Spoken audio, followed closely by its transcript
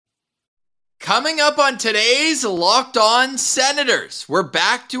Coming up on today's Locked On Senators, we're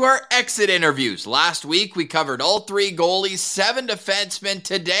back to our exit interviews. Last week, we covered all 3 goalies, 7 defensemen.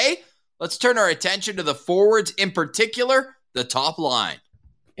 Today, let's turn our attention to the forwards, in particular, the top line.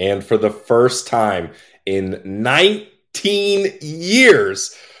 And for the first time in 19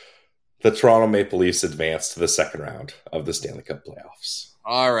 years, the Toronto Maple Leafs advanced to the second round of the Stanley Cup playoffs.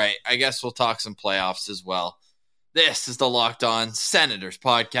 All right, I guess we'll talk some playoffs as well. This is the Locked On Senators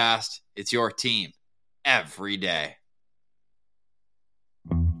podcast. It's your team every day.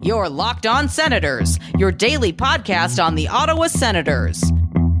 Your Locked On Senators, your daily podcast on the Ottawa Senators.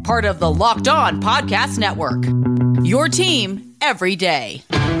 Part of the Locked On Podcast Network. Your team every day.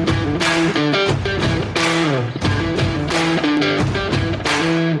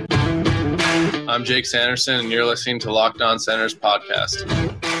 I'm Jake Sanderson, and you're listening to Locked On Senators podcast.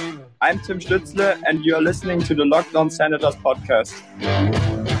 I'm Tim Stützle, and you're listening to the Locked On Senators podcast.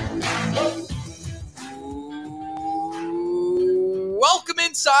 Welcome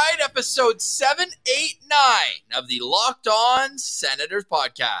inside episode 789 of the Locked On Senators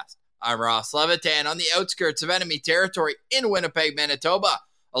podcast. I'm Ross Levitan on the outskirts of enemy territory in Winnipeg, Manitoba,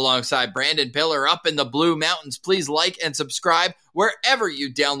 alongside Brandon Pillar up in the Blue Mountains. Please like and subscribe wherever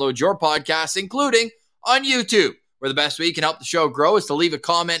you download your podcasts, including on YouTube, where the best way you can help the show grow is to leave a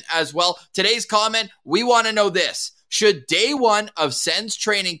comment as well. Today's comment, we want to know this. Should day one of Sens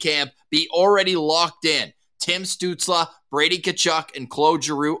training camp be already locked in? Tim Stützle, Brady Tkachuk, and Claude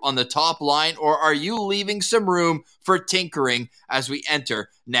Giroux on the top line, or are you leaving some room for tinkering as we enter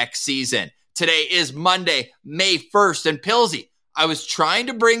next season? Today is Monday, May 1st, and Pilsy, I was trying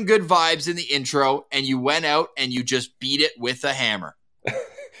to bring good vibes in the intro, and you went out and you just beat it with a hammer.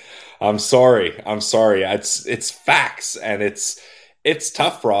 I'm sorry. It's facts, and it's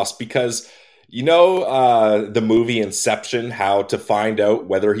tough, Ross, because you know the movie Inception, how to find out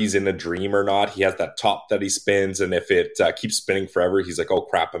whether he's in a dream or not. He has that top that he spins, and if it keeps spinning forever, he's like, oh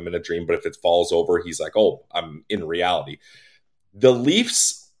crap, I'm in a dream. But if it falls over, he's like, oh, I'm in reality. The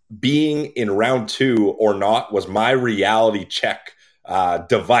Leafs being in round 2 or not was my reality check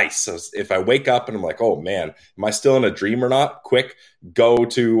device. So if I wake up and I'm like, oh man, am I still in a dream or not? Quick, go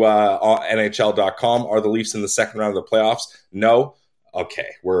to NHL.com. Are the Leafs in the second round of the playoffs? No. Okay,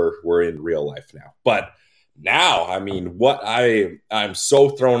 we're in real life now. But now, I mean, I'm so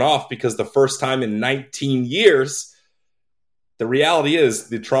thrown off because the first time in 19 years, the reality is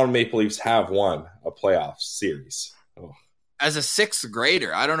the Toronto Maple Leafs have won a playoff series. Oh. As a 6th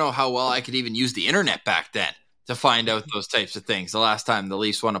grader, I don't know how well I could even use the internet back then to find out those types of things. The last time the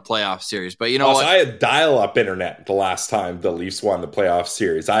Leafs won a playoff series. But you know what? I had dial-up internet the last time the Leafs won the playoff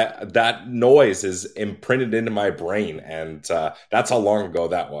series. That noise is imprinted into my brain, and that's how long ago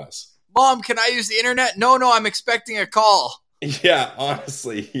that was. Mom, can I use the internet? No, I'm expecting a call. Yeah,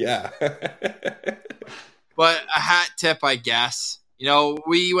 honestly, yeah. But a hat tip, I guess. You know,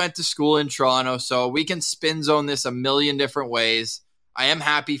 we went to school in Toronto, so we can spin zone this a million different ways. I am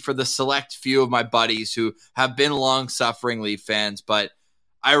happy for the select few of my buddies who have been long-suffering Leaf fans, but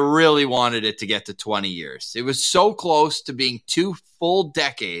I really wanted it to get to 20 years. It was so close to being 2 full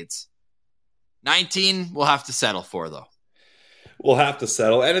decades. 19 we'll have to settle for, though. We'll have to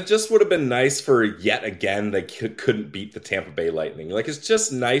settle, and it just would have been nice for yet again they couldn't beat the Tampa Bay Lightning. Like, it's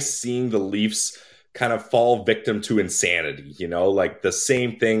just nice seeing the Leafs kind of fall victim to insanity, you know, like the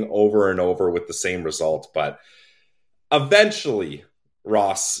same thing over and over with the same result. But eventually,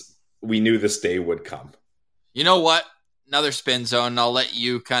 Ross, we knew this day would come. You know what? Another spin zone. I'll let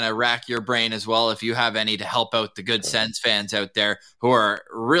you kind of rack your brain as well if you have any to help out the good Sens fans out there who are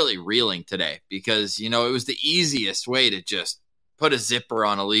really reeling today, because, you know, it was the easiest way to just put a zipper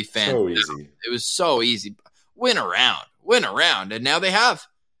on a Leaf fan. So easy. It was so easy. Win around. And now they have.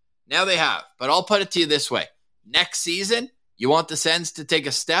 But I'll put it to you this way. Next season, you want the Sens to take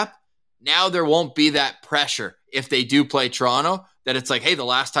a step. Now there won't be that pressure if they do play Toronto, that it's like, hey, the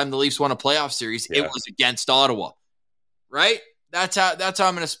last time the Leafs won a playoff series, It was against Ottawa, right? That's how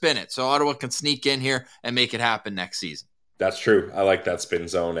I'm going to spin it. So Ottawa can sneak in here and make it happen next season. That's true. I like that spin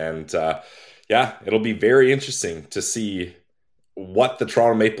zone. And it'll be very interesting to see what the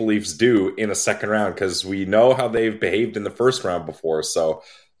Toronto Maple Leafs do in a second round, because we know how they've behaved in the first round before. So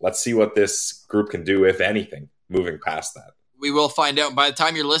let's see what this group can do, if anything, moving past that. We will find out. By the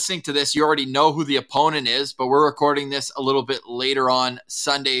time you're listening to this, you already know who the opponent is, but we're recording this a little bit later on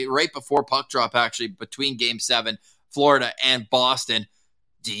Sunday, right before puck drop, actually, between Game 7, Florida and Boston.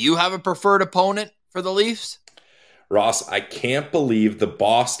 Do you have a preferred opponent for the Leafs? Ross, I can't believe the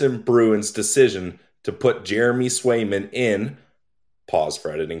Boston Bruins' decision to put Jeremy Swayman in, pause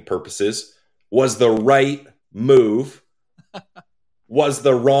for editing purposes, was the right move was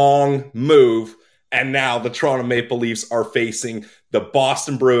the wrong move. And now the Toronto Maple Leafs are facing the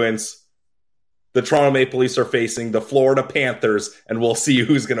Boston Bruins. The Toronto Maple Leafs are facing the Florida Panthers, and we'll see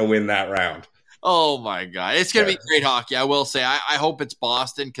who's going to win that round. Oh, my God. It's going to be great hockey. I will say, I hope it's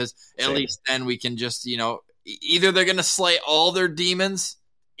Boston, because at least then we can just, either they're going to slay all their demons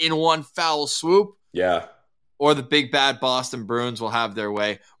in one foul swoop. Yeah. Or the big bad Boston Bruins will have their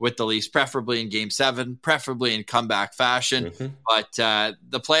way with the Leafs, preferably in Game 7, preferably in comeback fashion. Mm-hmm. But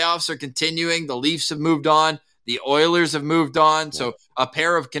the playoffs are continuing. The Leafs have moved on. The Oilers have moved on. So a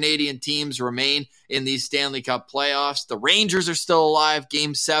pair of Canadian teams remain in these Stanley Cup playoffs. The Rangers are still alive.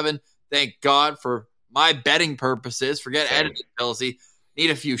 Game 7, thank God, for my betting purposes. Forget editing, Pilsy.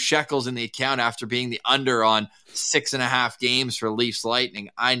 Need a few shekels in the account after being the under on 6.5 games for Leafs Lightning.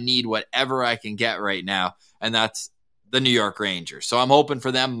 I need whatever I can get right now, and that's the New York Rangers. So I'm hoping for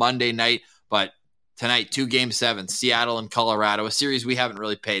them Monday night, but tonight, 2 Game 7, Seattle and Colorado, a series we haven't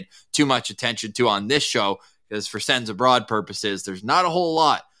really paid too much attention to on this show, because for Sends Abroad purposes, there's not a whole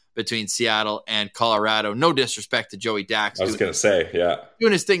lot between Seattle and Colorado. No disrespect to Joey Dax. I was going to say,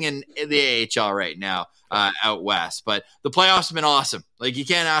 doing his thing in the AHL right now out west. But the playoffs have been awesome. Like, you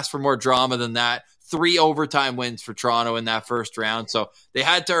can't ask for more drama than that. 3 overtime wins for Toronto in that first round. So they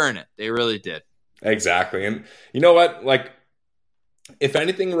had to earn it. They really did. Exactly. And you know what? Like, if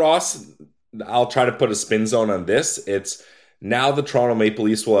anything, Ross, I'll try to put a spin zone on this. It's now the Toronto Maple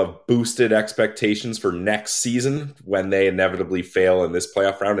Leafs will have boosted expectations for next season when they inevitably fail in this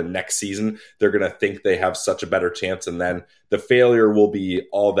playoff round. And next season, they're going to think they have such a better chance. And then the failure will be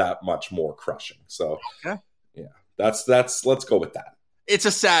all that much more crushing. So, that's let's go with that. It's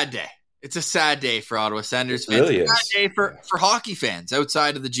a sad day. It's a sad day for Ottawa Senators fans. Really it's a sad day for hockey fans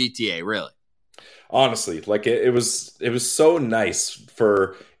outside of the GTA, really. Honestly, like it was so nice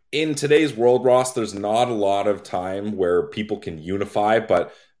for in today's world, Ross, there's not a lot of time where people can unify,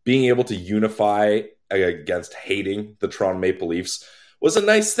 but being able to unify against hating the Toronto Maple Leafs was a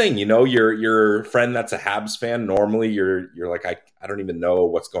nice thing. You know, your friend that's a Habs fan, normally you're like, I don't even know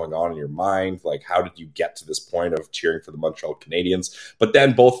what's going on in your mind. Like, how did you get to this point of cheering for the Montreal Canadiens? But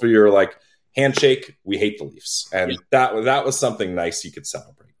then both of you are like, handshake, we hate the Leafs. And that was something nice you could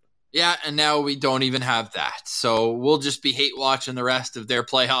celebrate. Yeah, and now we don't even have that. So we'll just be hate watching the rest of their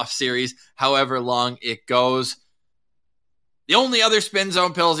playoff series, however long it goes. The only other spin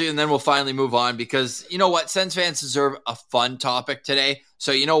zone, Pilsy, and then we'll finally move on, because you know what? Sens fans deserve a fun topic today.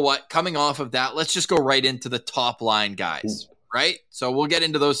 So you know what? Coming off of that, let's just go right into the top line guys, right? So we'll get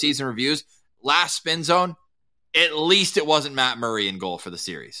into those season reviews. Last spin zone, at least it wasn't Matt Murray in goal for the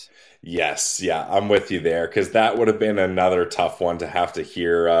series. Yes, yeah, I'm with you there, because that would have been another tough one to have to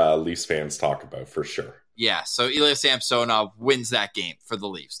hear Leafs fans talk about for sure. Yeah, so Ilya Samsonov wins that game for the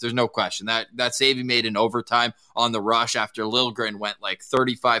Leafs. There's no question. That save he made in overtime on the rush after Liljegren went like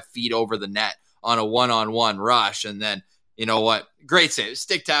 35 feet over the net on a one-on-one rush. And then, you know what? Great save.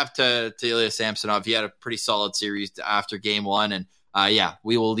 Stick tap to Ilya Samsonov. He had a pretty solid series after game 1. And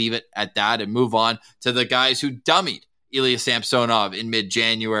we will leave it at that and move on to the guys who dummied Ilya Samsonov in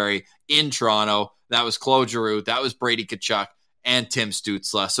mid-January in Toronto. That was Claude Giroux. That was Brady Tkachuk and Tim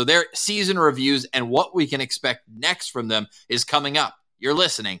Stützle. So their season reviews and what we can expect next from them is coming up. You're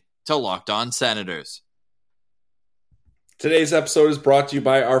listening to Locked On Senators. Today's episode is brought to you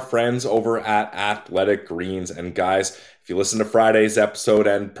by our friends over at Athletic Greens. And guys, if you listen to Friday's episode,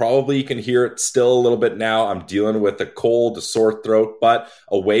 and probably you can hear it still a little bit now, I'm dealing with a cold, a sore throat, but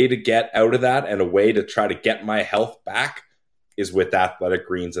a way to get out of that and a way to try to get my health back is with Athletic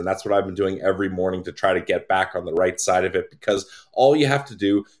Greens. And that's what I've been doing every morning to try to get back on the right side of it, because all you have to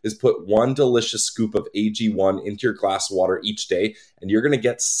do is put one delicious scoop of AG1 into your glass of water each day, and you're going to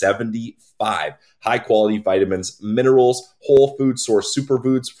get 75 high-quality vitamins, minerals, whole food source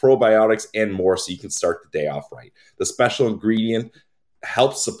superfoods, probiotics, and more, so you can start the day off right. The special ingredient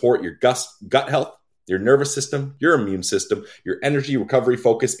helps support your gut health, your nervous system, your immune system, your energy, recovery,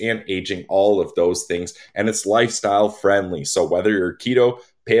 focus, and aging, all of those things. And it's lifestyle friendly. So whether you're keto,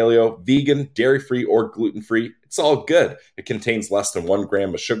 paleo, vegan, dairy-free, or gluten-free, it's all good. It contains less than 1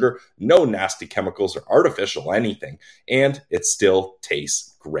 gram of sugar, no nasty chemicals or artificial anything, and it still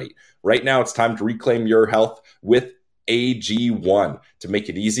tastes great. Right now, it's time to reclaim your health with AG1. To make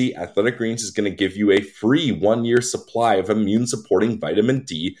it easy, Athletic Greens is going to give you a free 1-year supply of immune-supporting vitamin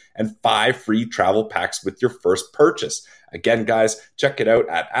D and 5 free travel packs with your first purchase. Again, guys, check it out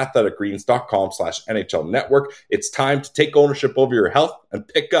at athleticgreens.com/NHL Network. It's time to take ownership over your health and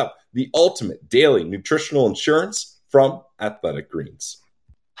pick up the ultimate daily nutritional insurance from Athletic Greens.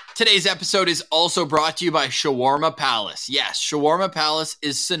 Today's episode is also brought to you by Shawarma Palace. Yes, Shawarma Palace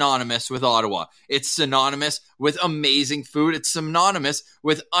is synonymous with Ottawa. It's synonymous with amazing food. It's synonymous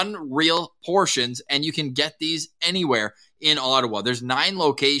with unreal portions, and you can get these anywhere in Ottawa. There's 9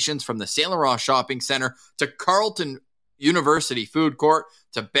 locations, from the St. Laurent Shopping Centre to Carleton University Food Court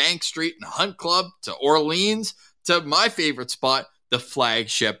to Bank Street and Hunt Club to Orleans to my favorite spot, the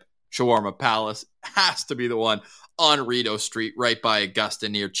flagship Shawarma Palace. Has to be the one on Rideau Street, right by Augusta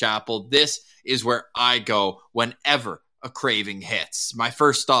near Chapel. This is where I go whenever a craving hits. My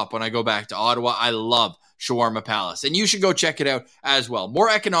first stop when I go back to Ottawa. I love Shawarma Palace, and you should go check it out as well. More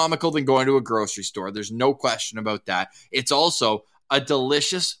economical than going to a grocery store. There's no question about that. It's also a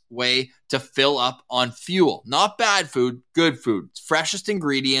delicious way to fill up on fuel. Not bad food, good food. It's freshest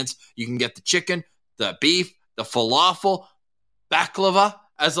ingredients. You can get the chicken, the beef, the falafel, baklava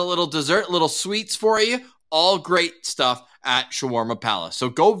as a little dessert, little sweets for you. All great stuff at Shawarma Palace. So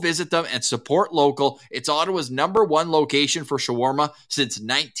go visit them and support local. It's Ottawa's #1 location for shawarma since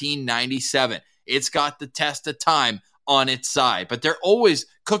 1997. It's got the test of time on its side, but they're always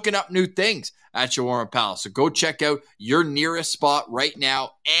cooking up new things at Shawarma Palace. So go check out your nearest spot right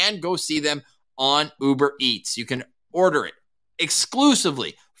now and go see them on Uber Eats. You can order it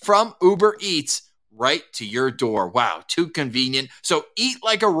exclusively from Uber Eats right to your door. Wow, too convenient. So eat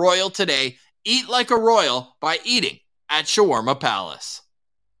like a royal today. Eat like a royal by eating at Shawarma Palace.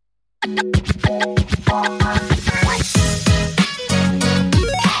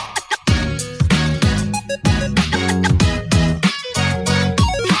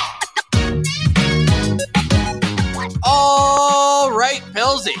 All right,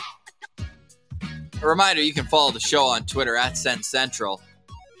 Pilsy. A reminder, you can follow the show on Twitter at SenCentral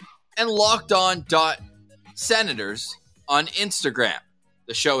and LockedOn.Senators on Instagram.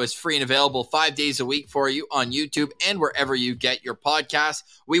 The show is free and available 5 days a week for you on YouTube and wherever you get your podcasts.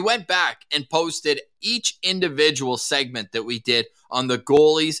 We went back and posted each individual segment that we did on the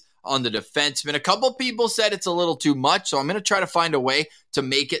goalies, on the defensemen. A couple people said it's a little too much, so I'm going to try to find a way to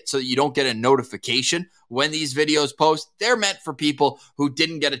make it so that you don't get a notification when these videos post. They're meant for people who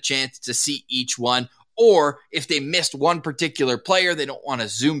didn't get a chance to see each one, or if they missed one particular player, they don't want to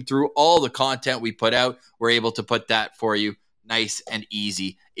zoom through all the content we put out. We're able to put that for you nice and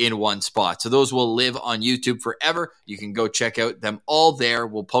easy in one spot. So those will live on YouTube forever. You can go check out them all there.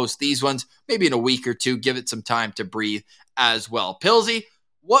 We'll post these ones maybe in a week or two. Give it some time to breathe as well. Pilsy,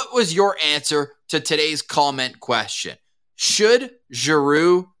 what was your answer to today's comment question? Should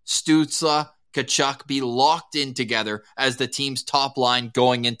Giroux, Stützle, Tkachuk be locked in together as the team's top line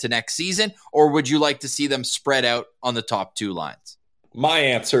going into next season, or would you like to see them spread out on the top 2 lines? My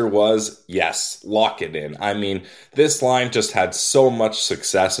answer was yes, lock it in. I mean, this line just had so much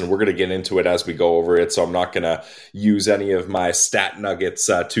success, and we're going to get into it as we go over it, so I'm not going to use any of my stat nuggets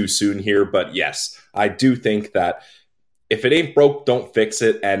too soon here. But yes, I do think that if it ain't broke, don't fix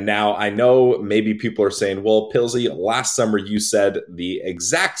it. And now I know maybe people are saying, well, Pilsy, last summer you said the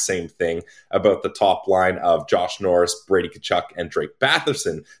exact same thing about the top line of Josh Norris, Brady Tkachuk, and Drake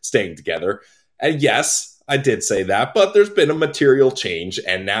Batherson staying together. And yes, I did say that, but there's been a material change,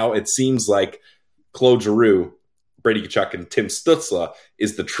 and now it seems like Claude Giroux, Brady Tkachuk, and Tim Stützle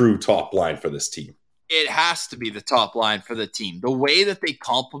is the true top line for this team. It has to be the top line for the team. The way that they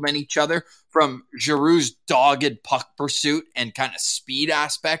complement each other, from Giroux's dogged puck pursuit and kind of speed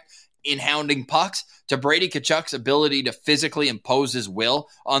aspect in hounding pucks to Brady Tkachuk's ability to physically impose his will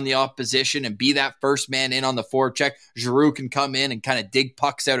on the opposition and be that first man in on the forecheck. Giroux can come in and kind of dig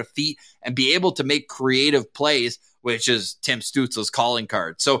pucks out of feet and be able to make creative plays, which is Tim Stützle's calling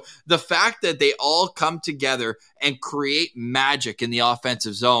card. So the fact that they all come together and create magic in the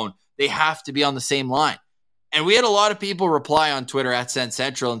offensive zone, they have to be on the same line. And we had a lot of people reply on Twitter at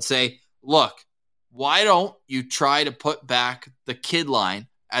SenCentral and say, look, why don't you try to put back the kid line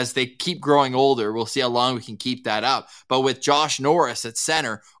as they keep growing older? We'll see how long we can keep that up. But with Josh Norris at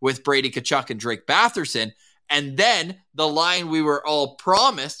center, with Brady Tkachuk and Drake Batherson, and then the line we were all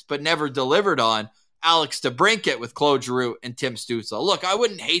promised but never delivered on, Alex DeBrincat with Claude Giroux and Tim Stützle. Look, I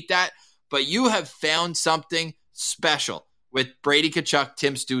wouldn't hate that, but you have found something special with Brady Tkachuk,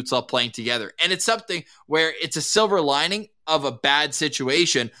 Tim Stützle playing together. And it's something where it's a silver lining of a bad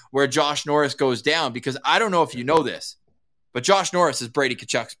situation where Josh Norris goes down, because I don't know if you know this, but Josh Norris is Brady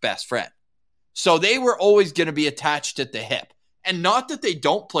Tkachuk's best friend. So they were always going to be attached at the hip. And not that they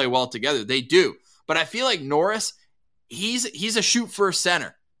don't play well together. They do. But I feel like Norris, he's a shoot first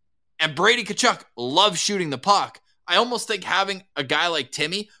center. And Brady Tkachuk loves shooting the puck. I almost think having a guy like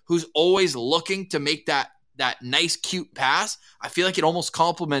Timmy, who's always looking to make that nice, cute pass, I feel like it almost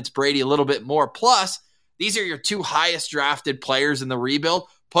complements Brady a little bit more. Plus, these are your 2 highest drafted players in the rebuild.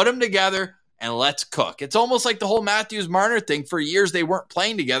 Put them together and let's cook. It's almost like the whole Matthews-Marner thing. For years, they weren't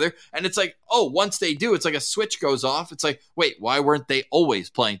playing together. And it's like, once they do, it's like a switch goes off. It's like, wait, why weren't they always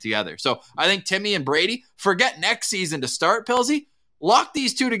playing together? So I think Timmy and Brady, forget next season to start, Pilsy. Lock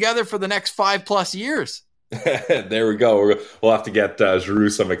these two together for the next 5+ years. There we go. We'll have to get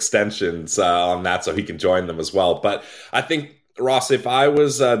Giroux some extensions on that so he can join them as well. But I think, Ross, if I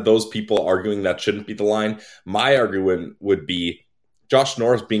was those people arguing that shouldn't be the line, my argument would be Josh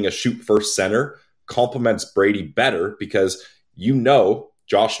Norris being a shoot-first center complements Brady better because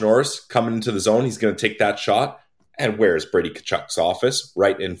Josh Norris coming into the zone, he's going to take that shot. And where's Brady Tkachuk's office?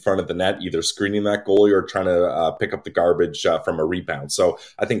 Right in front of the net, either screening that goalie or trying to pick up the garbage from a rebound. So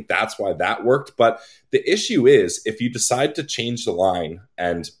I think that's why that worked. But the issue is, if you decide to change the line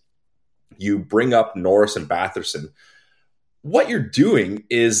and you bring up Norris and Batherson, what you're doing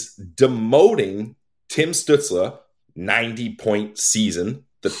is demoting Tim Stützle, 90-point season,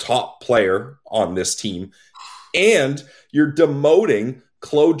 the top player on this team, and you're demoting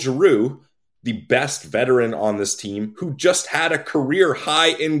Claude Giroux, the best veteran on this team, who just had a career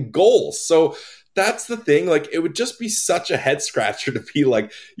high in goals. So that's the thing. Like, it would just be such a head scratcher to be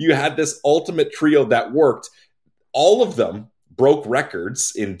like, you had this ultimate trio that worked. All of them broke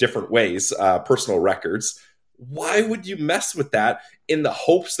records in different ways, personal records. Why would you mess with that in the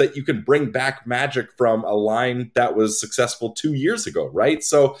hopes that you can bring back magic from a line that was successful 2 years ago, right?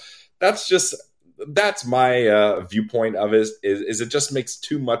 So that's my viewpoint of it, is it just makes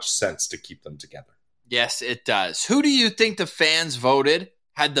too much sense to keep them together. Yes, it does. Who do you think the fans voted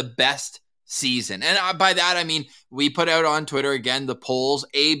had the best season? And by that, I mean, we put out on Twitter, again, the polls,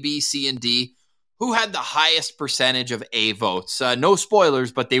 A, B, C, and D. Who had the highest percentage of A votes? No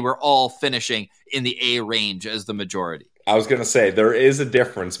spoilers, but they were all finishing in the A range as the majority. I was going to say, there is a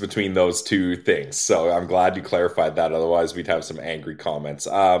difference between those two things. So I'm glad you clarified that. Otherwise, we'd have some angry comments.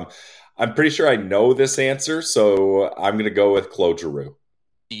 I'm pretty sure I know this answer, so I'm going to go with Claude Giroux.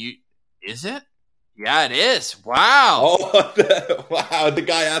 Is it? Yeah, it is. Wow. Wow. The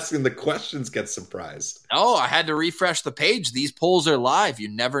guy asking the questions gets surprised. No, I had to refresh the page. These polls are live. You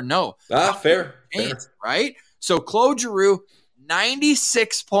never know. Fair. Right? So Claude Giroux,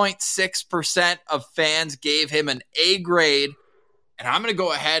 96.6% of fans gave him an A grade. And I'm going to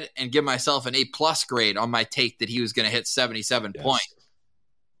go ahead and give myself an A+ grade on my take that he was going to hit 77 points.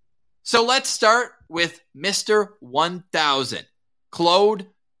 So let's start with Mr. 1000, Claude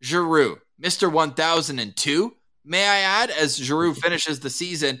Giroux. Mr. 1002, may I add, as Giroux finishes the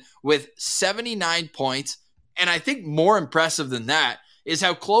season with 79 points. And I think more impressive than that is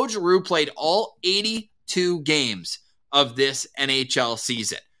how Claude Giroux played all 82 games of this NHL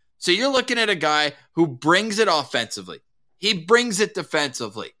season. So you're looking at a guy who brings it offensively. He brings it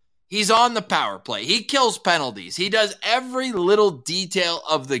defensively. He's on the power play. He kills penalties. He does every little detail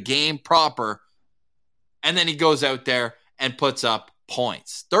of the game proper. And then he goes out there and puts up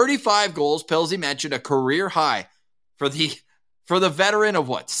points. 35 goals. Pilsy mentioned a career high for the veteran of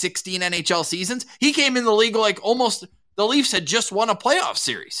 16 NHL seasons. He came in the league like almost the Leafs had just won a playoff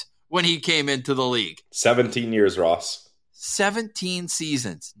series when he came into the league. 17 years, Ross. 17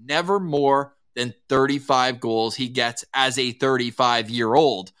 seasons. Never more than 35 goals he gets as a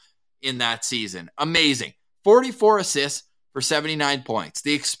 35-year-old in that season. Amazing. 44 assists for 79 points.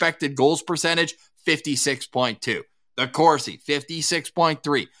 The expected goals percentage, 56.2. The Corsi,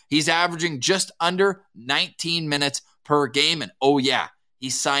 56.3. He's averaging just under 19 minutes per game. And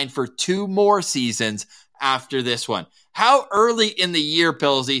he's signed for 2 more seasons after this one. How early in the year,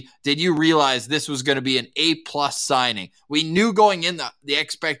 Pilsy, did you realize this was going to be an A+ signing? We knew going in the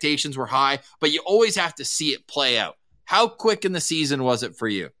expectations were high, but you always have to see it play out. How quick in the season was it for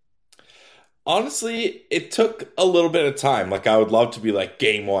you? Honestly, it took a little bit of time. Like, I would love to be like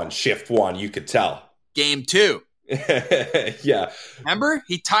game 1, shift 1, you could tell. Game 2. Yeah. Remember?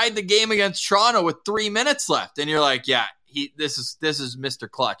 He tied the game against Toronto with 3 minutes left. And you're like, this is Mr.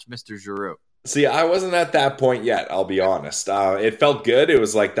 Clutch, Mr. Giroux. See, I wasn't at that point yet, I'll be honest. It felt good. It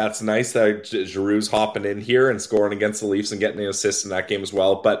was like, that's nice that Giroux's hopping in here and scoring against the Leafs and getting an assist in that game as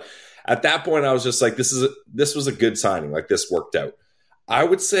well. But at that point, I was just like, this was a good signing. Like, this worked out. I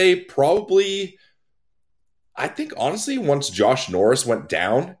would say probably, I think honestly, once Josh Norris went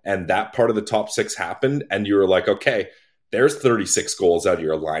down and that part of the top 6 happened, and you were like, okay, there's 36 goals out of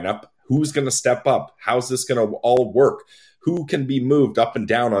your lineup. Who's going to step up? How's this going to all work? Who can be moved up and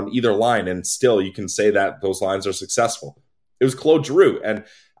down on either line? And still you can say that those lines are successful. It was Claude Giroux. And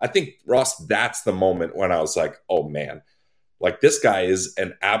I think, Ross, that's the moment when I was like, oh man, like this guy is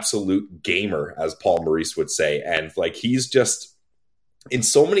an absolute gamer, as Paul Maurice would say. And like, he's just in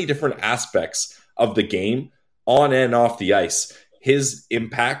so many different aspects of the game, on and off the ice. his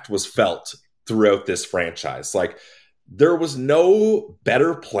impact was felt throughout this franchise. Like, there was no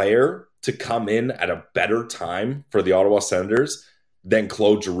better player to come in at a better time for the Ottawa Senators than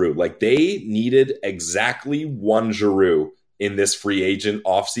Claude Giroux. Like, they needed exactly one Giroux in this free agent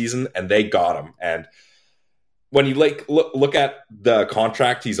offseason, and they got him. And when you look at the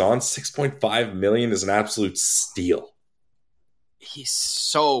contract he's on, $6.5 million is an absolute steal. He's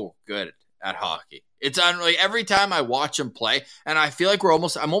so good at hockey. It's like every time I watch him play, and I feel like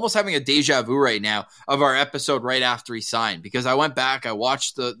I'm almost having a deja vu right now of our episode right after he signed, because I went back, I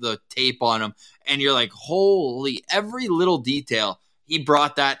watched the tape on him, and you're like, holy, every little detail, he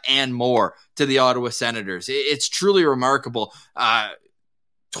brought that and more to the Ottawa Senators. It's truly remarkable.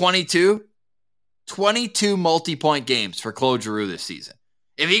 22 multi-point games for Claude Giroux this season.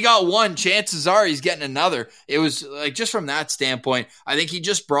 If he got one, chances are he's getting another. It was like, just from that standpoint, I think he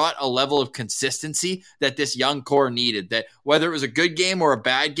just brought a level of consistency that this young core needed, that whether it was a good game or a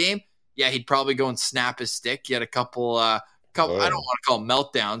bad game, yeah, he'd probably go and snap his stick. He had a couple I don't want to call them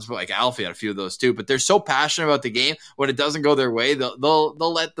meltdowns, but like Alfie had a few of those too. But they're so passionate about the game. When it doesn't go their way, they'll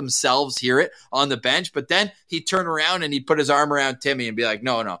let themselves hear it on the bench. But then he'd turn around and he'd put his arm around Timmy and be like,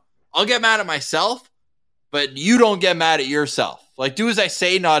 no, I'll get mad at myself, but you don't get mad at yourself. Like, do as I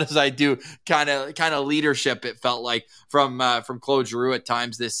say, not as I do, kind of leadership it felt like from Claude Giroux at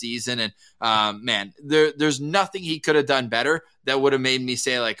times this season. And man, there's nothing he could have done better that would have made me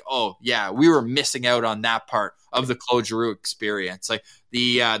say like, oh yeah, we were missing out on that part of the Claude Giroux experience. Like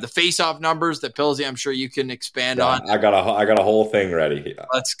the face-off numbers that Pillsy, I'm sure you can expand on. I got a whole thing ready.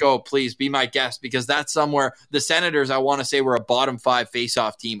 Let's go, please be my guest, because that's somewhere the Senators, I want to say, were a bottom 5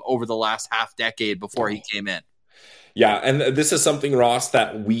 face-off team over the last half decade before he came in. Yeah, and this is something, Ross,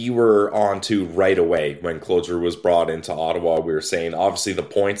 that we were onto right away when Claude Giroux was brought into Ottawa. We were saying, obviously, the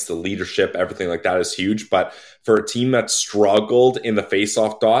points, the leadership, everything like that is huge. But for a team that struggled in the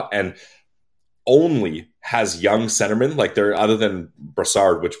faceoff dot and only has young centermen, like they're, other than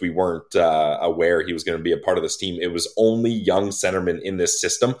Brassard, which we weren't aware he was going to be a part of this team, it was only young centermen in this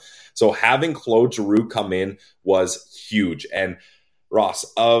system. So having Claude Giroux come in was huge. And Ross,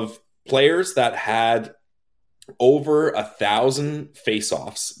 of players that had over 1,000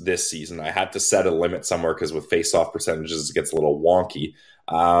 faceoffs this season, I had to set a limit somewhere because with faceoff percentages it gets a little wonky.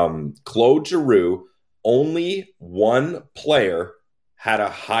 Claude Giroux, only one player had a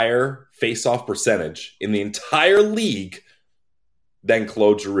higher faceoff percentage in the entire league than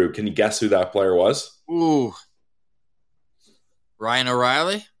Claude Giroux. Can you guess who that player was? Ooh, Ryan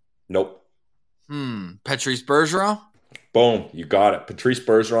O'Reilly? Nope. Patrice Bergeron? Boom, you got it. Patrice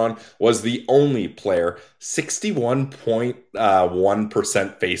Bergeron was the only player,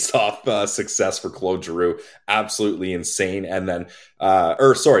 61.1% face-off success for Claude Giroux. Absolutely insane. And then,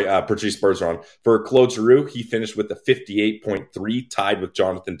 Patrice Bergeron. For Claude Giroux, he finished with a 58.3, tied with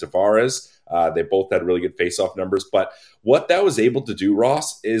Jonathan Tavares. They both had really good face-off numbers. But what that was able to do,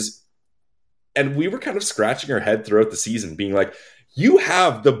 Ross, is, and we were kind of scratching our head throughout the season, being like, you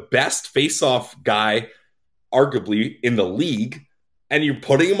have the best face-off guy arguably in the league, and you're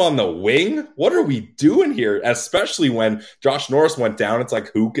putting him on the wing? What are we doing here? Especially when Josh Norris went down, it's like,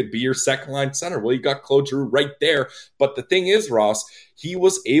 who could be your second line center? Well, you got Claude Giroux right there. But the thing is, Ross, he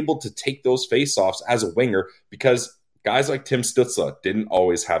was able to take those faceoffs as a winger because guys like Tim Stützle didn't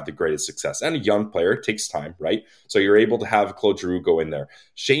always have the greatest success. And a young player, it takes time, right? So you're able to have Claude Giroux go in there.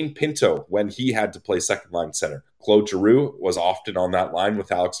 Shane Pinto, when he had to play second line center, Claude Giroux was often on that line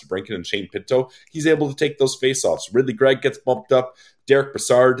with Alex DeBrincat and Shane Pinto. He's able to take those faceoffs. Ridley Gregg gets bumped up. Derek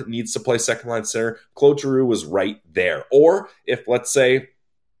Brassard needs to play second line center. Claude Giroux was right there. Or if, let's say,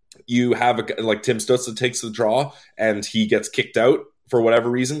 you have like Tim Stützle takes the draw and he gets kicked out for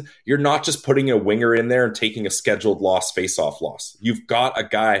whatever reason, you're not just putting a winger in there and taking a scheduled face-off loss. You've got a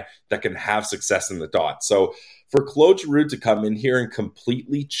guy that can have success in the dot. So for Claude Giroux to come in here and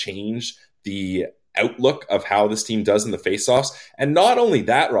completely change the outlook of how this team does in the face-offs, and not only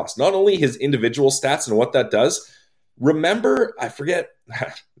that, Ross, not only his individual stats and what that does, remember, I forget,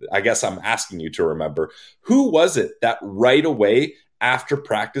 I guess I'm asking you to remember, who was it that right away after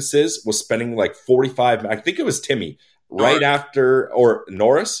practices was spending like 45, I think it was Timmy, right after, or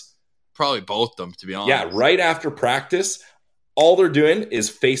Norris? Probably both of them, to be honest. Yeah, right after practice, all they're doing is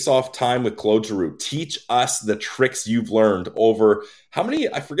face-off time with Claude Giroux. Teach us the tricks you've learned over how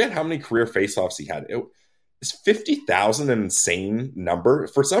many, I forget how many career face-offs he had. Is 50,000 an insane number?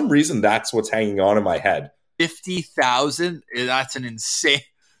 For some reason, that's what's hanging on in my head. 50,000? That's an insane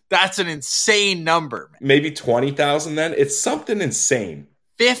number, man. Maybe 20,000 then? It's something insane.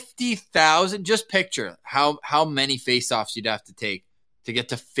 50,000. Just picture how many faceoffs you'd have to take to get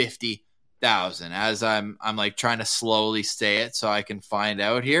to 50 15,000. As I'm like trying to slowly say it so I can find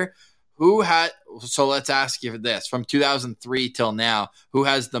out here. So let's ask you this. From 2003 till now, who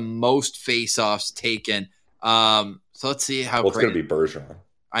has the most face-offs taken? So let's see how. Well, it's going to be Bergeron.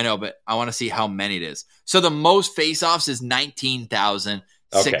 I know, but I want to see how many it is. So the most face-offs is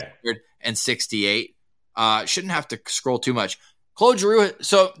 19,668. Shouldn't have to scroll too much. Claude Giroux,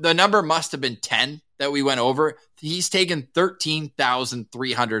 so the number must have been 10 that we went over. He's taken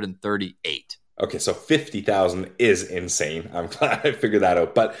 13,338. Okay, so 50,000 is insane. I'm glad I figured that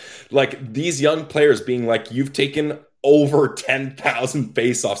out. But like these young players being like, you've taken over 10,000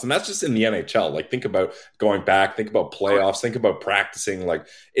 faceoffs, and that's just in the NHL. Like, think about going back, think about playoffs, think about practicing. Like,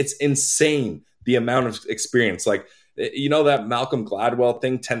 it's insane the amount of experience. Like, you know that Malcolm Gladwell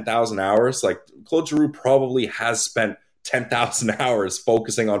thing, 10,000 hours? Like, Claude Giroux probably has spent 10,000 hours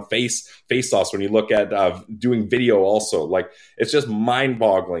focusing on face-offs when you look at doing video also. Like, it's just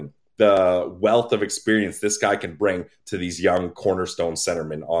mind-boggling the wealth of experience this guy can bring to these young cornerstone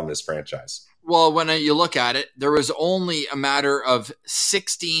centermen on this franchise. Well, when you look at it, there was only a matter of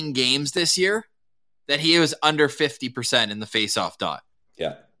 16 games this year that he was under 50% in the face-off dot.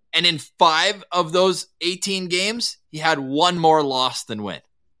 Yeah. And in 5 of those 18 games, he had one more loss than win.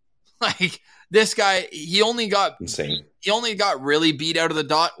 Like, this guy, he only got insane. He only got really beat out of the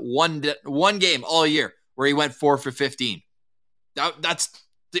dot one game all year where he went 4 for 15. That's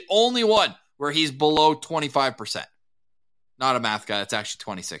the only one where he's below 25%. Not a math guy. That's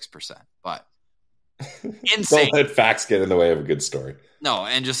actually 26%. But insane. Don't let facts get in the way of a good story. No,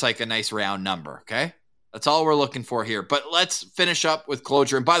 and just like a nice round number, okay? That's all we're looking for here. But let's finish up with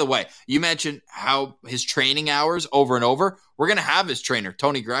closure. And by the way, you mentioned how his training hours over and over. We're going to have his trainer,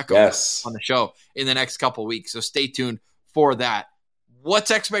 Tony Greco, on the show in the next couple of weeks. So stay tuned for that.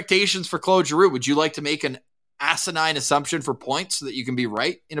 What's expectations for Claude Giroux? Would you like to make an asinine assumption for points so that you can be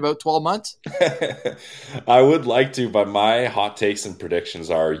right in about 12 months? I would like to, but my hot takes and predictions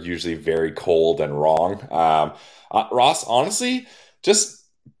are usually very cold and wrong. Ross, honestly, just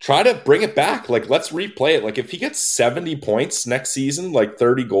try to bring it back. Like, let's replay it. Like, if he gets 70 points next season, like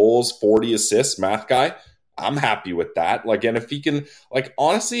 30 goals, 40 assists, math guy, I'm happy with that. Like, and if he can, like,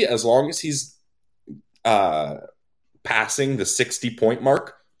 honestly, as long as he's passing the 60-point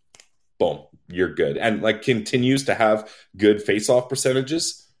mark, boom, you're good. And like continues to have good face-off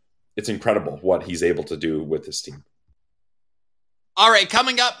percentages. It's incredible what he's able to do with this team. All right,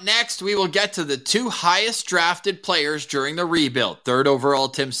 coming up next, we will get to the 2 highest drafted players during the rebuild. 3rd overall,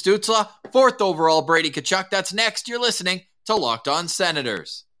 Tim Stützle. 4th overall, Brady Tkachuk. That's next. You're listening to Locked On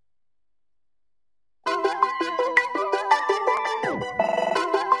Senators.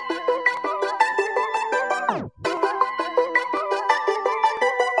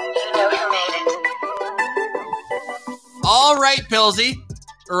 All right, Pilsy.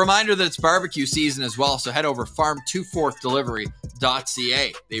 A reminder that it's barbecue season as well, so head over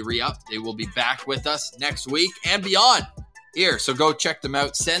farm24delivery.ca. They re-up. They will be back with us next week and beyond here, so go check them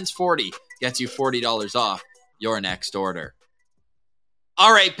out. Sends40 gets you $40 off your next order.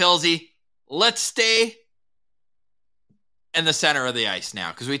 All right, Pilsy, let's stay in the center of the ice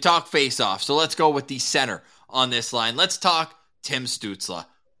now because we talk face-off, so let's go with the center on this line. Let's talk Tim Stützle.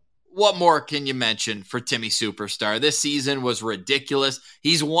 What more can you mention for Timmy Superstar? This season was ridiculous.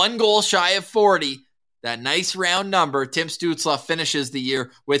 He's 1 goal shy of 40. That nice round number. Tim Stützle finishes the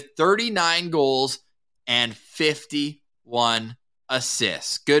year with 39 goals and 51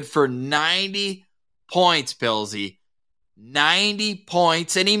 assists. Good for 90 points, Pilsy. 90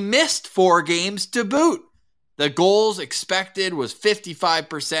 points, and he missed 4 games to boot. The goals expected was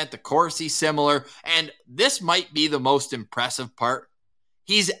 55%. The Corsi similar, and this might be the most impressive part.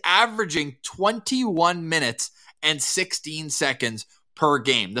 He's averaging 21 minutes and 16 seconds per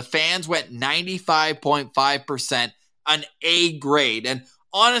game. The fans went 95.5%, an A grade. And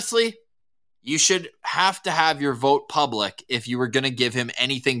honestly, you should have to have your vote public if you were going to give him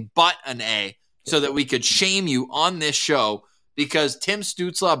anything but an A so that we could shame you on this show, because Tim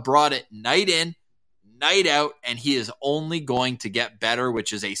Stützle brought it night in, night out, and he is only going to get better,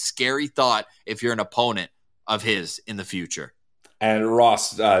 which is a scary thought if you're an opponent of his in the future. And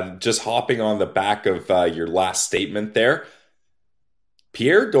Ross, just hopping on the back of your last statement there,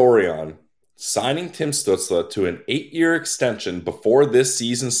 Pierre Dorion signing Tim Stützle to an 8-year extension before this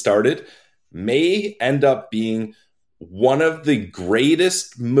season started may end up being one of the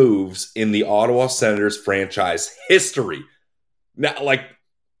greatest moves in the Ottawa Senators franchise history. Now, like,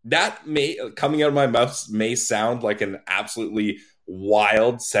 that may, coming out of my mouth, may sound like an absolutely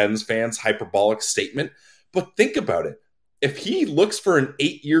wild Sens fans hyperbolic statement, but think about it. If he looks for an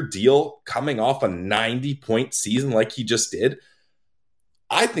 8-year deal coming off a 90-point season like he just did,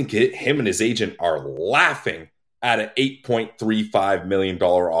 I think him and his agent are laughing at an $8.35 million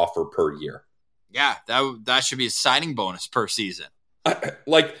offer per year. Yeah, that should be a signing bonus per season.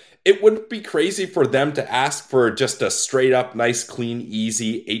 Like, it wouldn't be crazy for them to ask for just a straight up, nice, clean,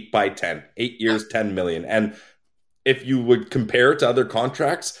 easy 8x10, 8 years, $10 million. And if you would compare it to other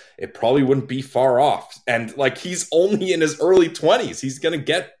contracts, it probably wouldn't be far off. And like, he's only in his early 20s. He's going to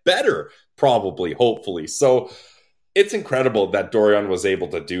get better, probably, hopefully. So it's incredible that Dorion was able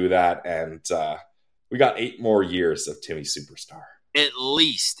to do that. And we got 8 more years of Timmy Superstar. At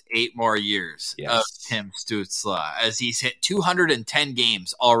least 8 more years of Tim Stützle, as he's hit 210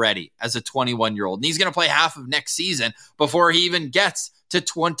 games already as a 21-year-old. And he's going to play half of next season before he even gets to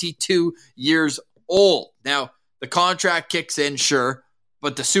 22 years old. Now, the contract kicks in, sure,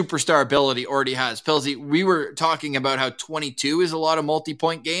 but the superstar ability already has. Pilsy, we were talking about how 22 is a lot of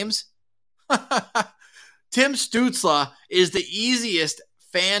multi-point games. Tim Stützle is the easiest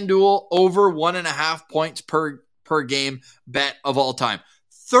FanDuel over 1.5 points per game bet of all time.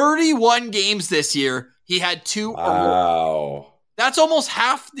 31 games this year, he had 2 or more. That's almost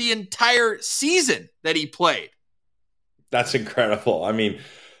half the entire season that he played. That's incredible. I mean,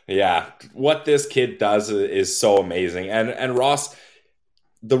 yeah, what this kid does is so amazing. And Ross,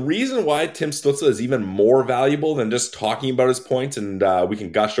 the reason why Tim Stützle is even more valuable than just talking about his points, and we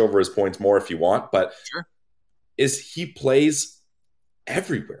can gush over his points more if you want, but sure, is he plays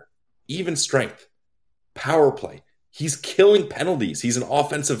everywhere, even strength, power play. He's killing penalties. He's an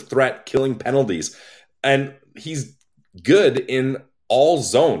offensive threat killing penalties. And he's good in all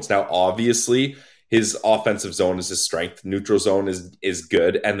zones. Now, obviously, his offensive zone is his strength. Neutral zone is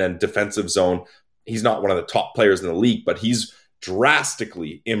good. And then defensive zone, he's not one of the top players in the league, but he's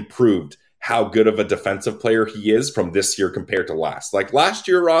drastically improved how good of a defensive player he is from this year compared to last. Like last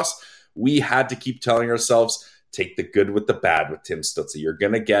year, Ross, we had to keep telling ourselves, take the good with the bad with Tim Stützle. You're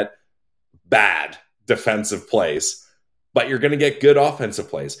going to get bad defensive plays, but you're going to get good offensive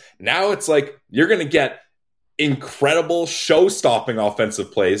plays. Now it's like you're going to get incredible show-stopping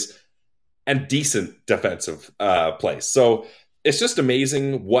offensive plays and decent defensive plays. So it's just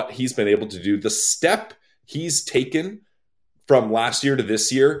amazing what he's been able to do. The step he's taken from last year to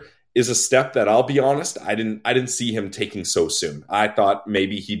this year is a step that, I'll be honest, I didn't see him taking so soon. I thought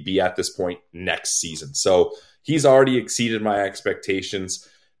maybe he'd be at this point next season. So he's already exceeded my expectations.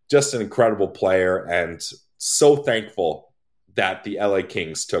 Just an incredible player, and so thankful that the LA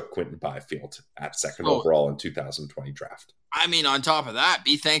Kings took Quinton Byfield at second overall in 2020 draft. I mean, on top of that,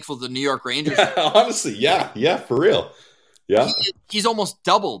 be thankful the New York Rangers. Honestly, yeah, for real. Yeah, he's almost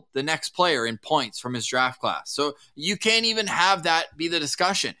doubled the next player in points from his draft class. So you can't even have that be the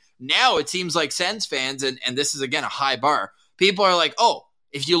discussion. Now it seems like Sens fans, and this is, again, a high bar, people are like, oh,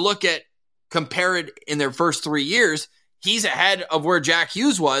 if you look at compared in their first 3 years, he's ahead of where Jack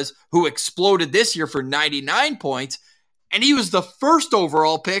Hughes was, who exploded this year for 99 points, and he was the first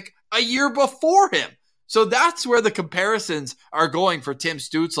overall pick a year before him. So that's where the comparisons are going for Tim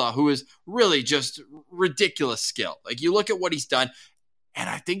Stützle, who is really just ridiculous skill. Like, you look at what he's done, and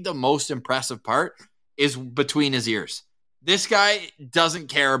I think the most impressive part is between his ears. This guy doesn't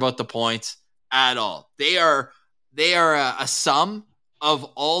care about the points at all. They are a sum of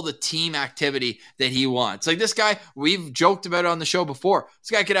all the team activity that he wants. Like, this guy, we've joked about it on the show before. This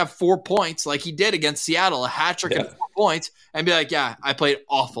guy could have 4 points like he did against Seattle, a hat trick and 4 points, and be like, yeah, I played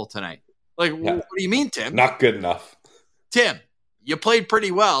awful tonight. Like, what do you mean, Tim? Not good enough. Tim, you played pretty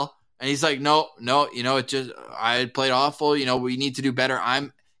well. And he's like, no, I played awful. We need to do better.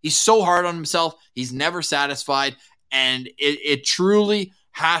 He's so hard on himself. He's never satisfied. And it truly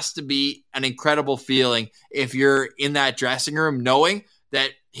has to be an incredible feeling if you're in that dressing room knowing that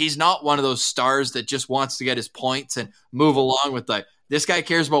he's not one of those stars that just wants to get his points and move along with life. This guy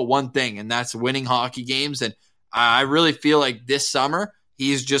cares about one thing, and that's winning hockey games. And I really feel like this summer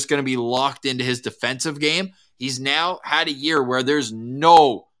he's just going to be locked into his defensive game. He's now had a year where there's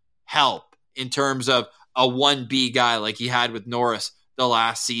no help in terms of a 1B guy like he had with Norris the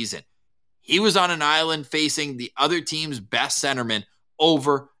last season. He was on an island facing the other team's best centerman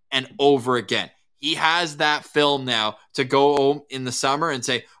over and over again. He has that film now to go home in the summer and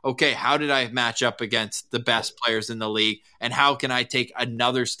say, okay, how did I match up against the best players in the league? And how can I take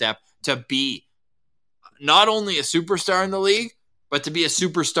another step to be not only a superstar in the league, but to be a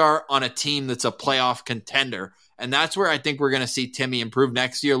superstar on a team that's a playoff contender? And that's where I think we're going to see Timmy improve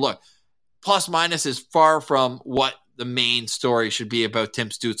next year. Look, plus minus is far from what the main story should be about Tim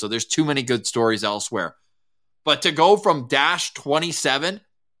Stützle. There's too many good stories elsewhere. But to go from dash 27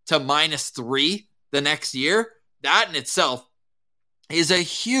 to -3 the next year, that in itself is a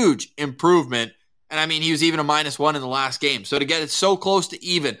huge improvement. And I mean, he was even a -1 in the last game. So to get it so close to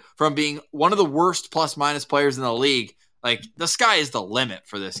even from being one of the worst plus-minus players in the league, like the sky is the limit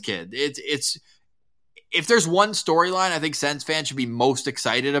for this kid. It's if there's one storyline I think Sens fans should be most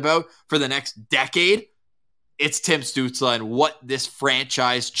excited about for the next decade, it's Tim Stützle and what this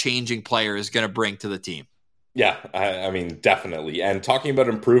franchise-changing player is going to bring to the team. Yeah, I mean, definitely. And talking about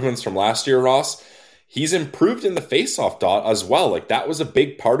improvements from last year, Ross, he's improved in the faceoff dot as well. Like, that was a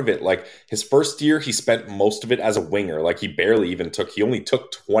big part of it. Like, his first year, he spent most of it as a winger. Like, he only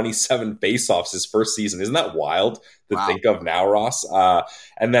took 27 faceoffs his first season. Isn't that wild to think of now, Ross?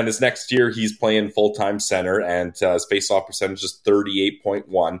 And then his next year, he's playing full-time center, and his faceoff percentage is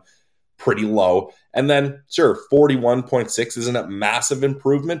 38.1, pretty low. And then, sure, 41.6 isn't a massive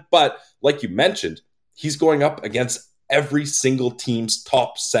improvement, but like you mentioned, he's going up against every single team's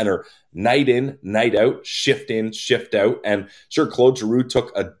top center, night in, night out, shift in, shift out. And sure, Claude Giroux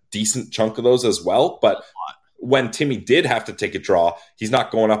took a decent chunk of those as well. But when Timmy did have to take a draw, he's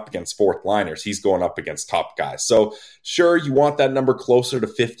not going up against fourth liners. He's going up against top guys. So sure, you want that number closer to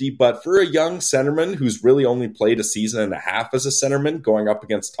 50. But for a young centerman who's really only played a season and a half as a centerman going up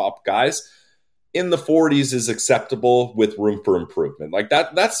against top guys, in the 40s is acceptable with room for improvement. Like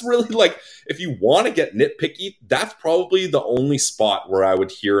that's really, like, if you want to get nitpicky, that's probably the only spot where I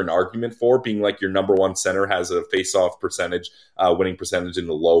would hear an argument for being like your number one center has a face-off percentage, winning percentage in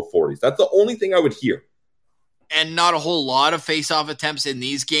the low 40s. That's the only thing I would hear. And not a whole lot of face-off attempts in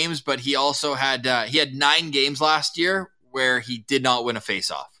these games, but he also had 9 games last year where he did not win a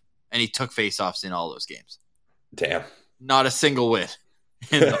face-off, and he took face-offs in all those games. Damn. Not a single win.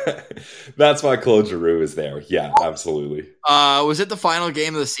 That's why Claude Giroux is there. Yeah, absolutely. Was it the final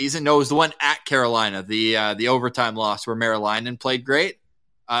game of the season? No, it was the one at Carolina, the overtime loss where Marilainen played great.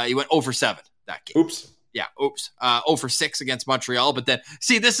 He went 0-7 that game. Oops. Yeah, oops. 0-6 against Montreal. But then,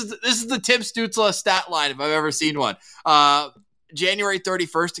 see, this is the Tim Stützle stat line if I've ever seen one. January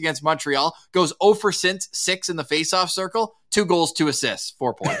 31st against Montreal, goes 0-6 in the faceoff circle, 2 goals, 2 assists,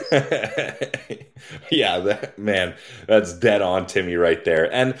 4 points. Yeah, that's dead on Timmy right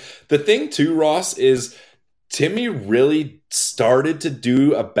there. And the thing too, Ross, is Timmy really started to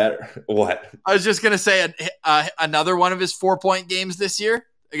do a better... What? I was just going to say another one of his 4-point games this year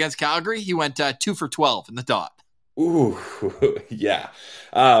against Calgary. He went 2 for 12 in the dot. Ooh, yeah.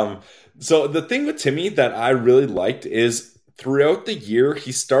 So the thing with Timmy that I really liked is throughout the year,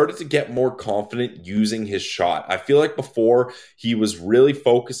 he started to get more confident using his shot. I feel like before he was really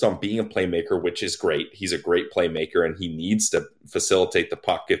focused on being a playmaker, which is great. He's a great playmaker and he needs to facilitate the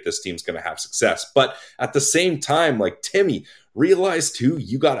puck if this team's going to have success. But at the same time, like, Timmy realized too,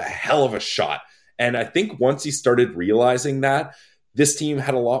 you got a hell of a shot. And I think once he started realizing that, this team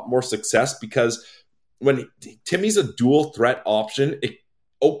had a lot more success because when Timmy's a dual threat option, it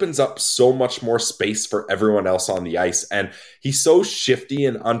opens up so much more space for everyone else on the ice. And he's so shifty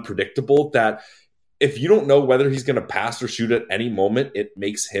and unpredictable that if you don't know whether he's going to pass or shoot at any moment, it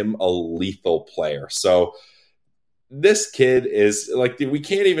makes him a lethal player. So this kid is, like, we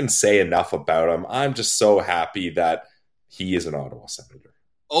can't even say enough about him. I'm just so happy that he is an Ottawa Senator.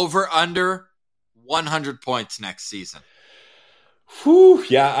 Over under 100 points next season. Whew,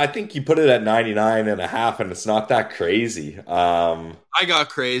 yeah, I think you put it at 99.5, and it's not that crazy. I got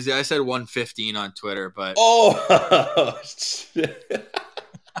crazy. I said 115 on Twitter, but... Oh, shit.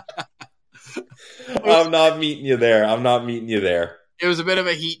 I'm not meeting you there. It was a bit of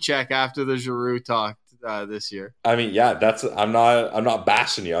a heat check after the Giroux talk this year. I mean, yeah, I'm not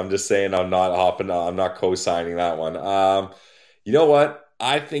bashing you. I'm just saying I'm not co-signing that one. You know what?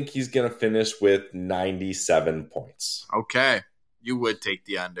 I think he's going to finish with 97 points. Okay. You would take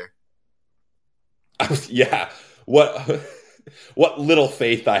the under. Yeah. What little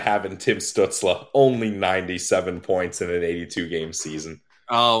faith I have in Tim Stützle. Only 97 points in an 82-game season.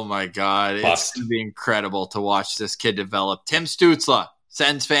 Oh, my God. It's going to be incredible to watch this kid develop. Tim Stützle,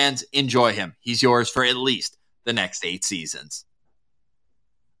 Sens fans, enjoy him. He's yours for at least the next 8 seasons.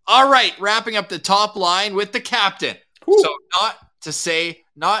 All right, wrapping up the top line with the captain. Woo. So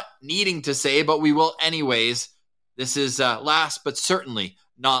not needing to say, but we will anyways. This is last but certainly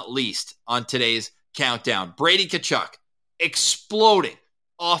not least on today's countdown. Brady Tkachuk exploding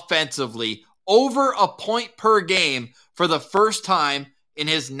offensively, over a point per game for the first time in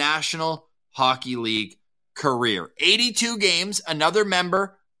his National Hockey League career. 82 games, another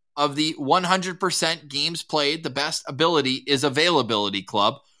member of the 100% games played, the best ability is availability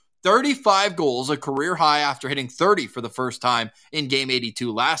club. 35 goals, a career high after hitting 30 for the first time in Game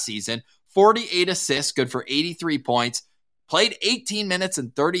 82 last season. 48 assists, good for 83 points. Played 18 minutes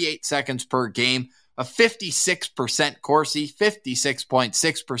and 38 seconds per game. A 56% Corsi,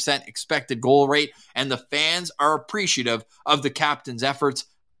 56.6% expected goal rate, and the fans are appreciative of the captain's efforts.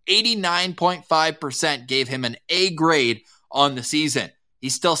 89.5% gave him an A grade on the season.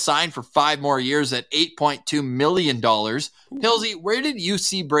 He's still signed for 5 more years at $8.2 million. Pilsy, where did you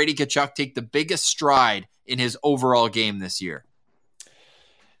see Brady Tkachuk take the biggest stride in his overall game this year?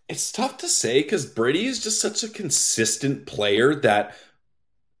 It's tough to say because Brady is just such a consistent player that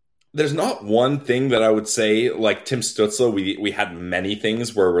there's not one thing that I would say, like Tim Stützle, we had many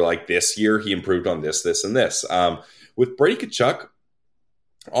things where we're like, this year he improved on this, this, and this. With Brady Tkachuk,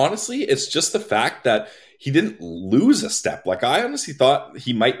 honestly, it's just the fact that he didn't lose a step. Like, I honestly thought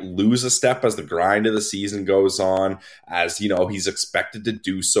he might lose a step as the grind of the season goes on, as, he's expected to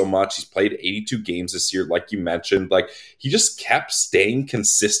do so much. He's played 82 games this year, like you mentioned. Like, he just kept staying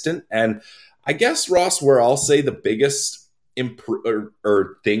consistent. And I guess, Ross, where I'll say the biggest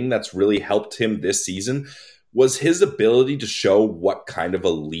thing that's really helped him this season was his ability to show what kind of a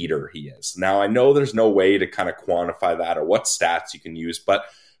leader he is. Now, I know there's no way to kind of quantify that or what stats you can use, but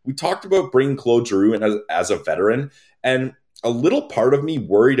we talked about bringing Claude Giroux in as a veteran, and a little part of me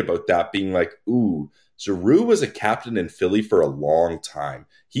worried about that being like, ooh, Giroux was a captain in Philly for a long time.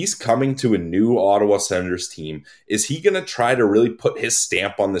 He's coming to a new Ottawa Senators team. Is he going to try to really put his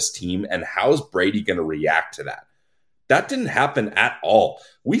stamp on this team, and how's Brady going to react to that? That didn't happen at all.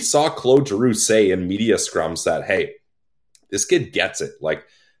 We saw Claude Giroux say in media scrums that, hey, this kid gets it. Like,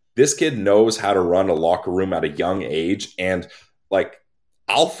 this kid knows how to run a locker room at a young age, and like,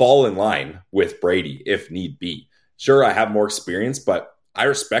 I'll fall in line with Brady if need be. Sure, I have more experience, but I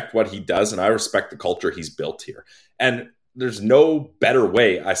respect what he does, and I respect the culture he's built here. And there's no better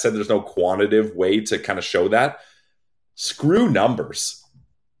way. I said there's no quantitative way to kind of show that. Screw numbers.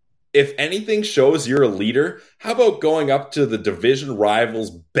 If anything shows you're a leader, how about going up to the division rivals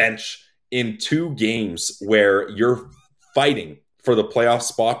bench in 2 games where you're fighting for the playoff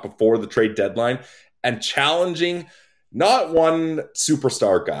spot before the trade deadline and challenging not one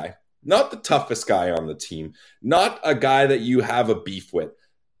superstar guy, not the toughest guy on the team, not a guy that you have a beef with,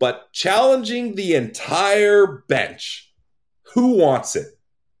 but challenging the entire bench. Who wants it?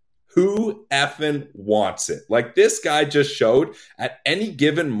 Who effing wants it? Like, this guy just showed at any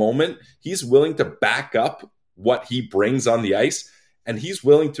given moment, he's willing to back up what he brings on the ice, and he's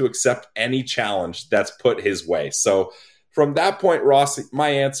willing to accept any challenge that's put his way. So from that point, Ross, my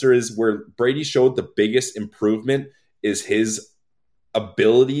answer is where Brady showed the biggest improvement is his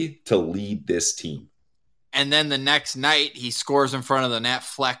ability to lead this team. And then the next night, he scores in front of the net,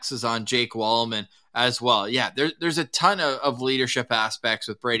 flexes on Jake Wallman as well. Yeah, there's a ton of leadership aspects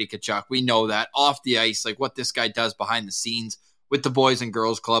with Brady Tkachuk. We know that. Off the ice, like what this guy does behind the scenes with the Boys and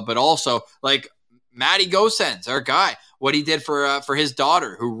Girls Club, but also like Matty Gosens, our guy, what he did for his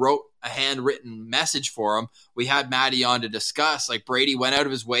daughter who wrote a handwritten message for him. We had Matty on to discuss, like, Brady went out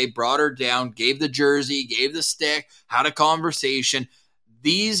of his way, brought her down, gave the jersey, gave the stick, had a conversation.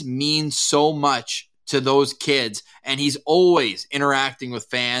 These mean so much to those kids, and he's always interacting with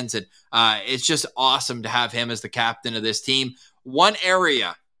fans, and it's just awesome to have him as the captain of this team. One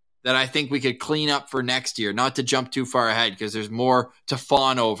area that I think we could clean up for next year, not to jump too far ahead because there's more to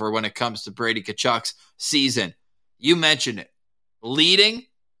fawn over when it comes to Brady Tkachuk's season. You mentioned it. Leading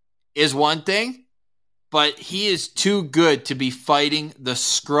is one thing, but he is too good to be fighting the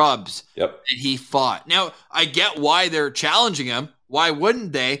scrubs that he fought. Now, I get why they're challenging him. Why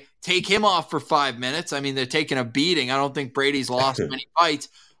wouldn't they take him off for 5 minutes? I mean, they're taking a beating. I don't think Brady's lost many fights,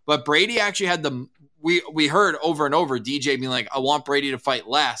 but Brady actually had we heard over and over DJ being like, I want Brady to fight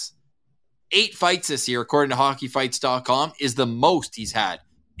less. 8 fights this year, according to hockeyfights.com, is the most he's had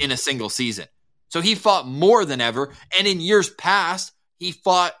in a single season. So he fought more than ever. And in years past, he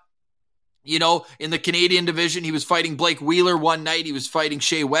fought, in the Canadian division, he was fighting Blake Wheeler one night. He was fighting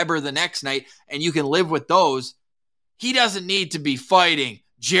Shea Weber the next night. And you can live with those. He doesn't need to be fighting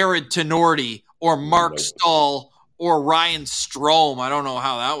Jared Tenorti or Mark Stahl or Ryan Strome. I don't know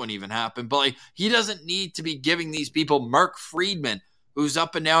how that one even happened. But he doesn't need to be giving these people Mark Friedman, who's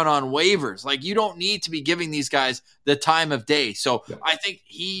up and down on waivers. Like, you don't need to be giving these guys the time of day. So I think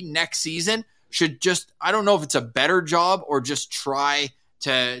he next season should just, I don't know if it's a better job or just try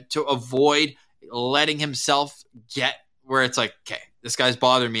to avoid letting himself get where it's like, okay, this guy's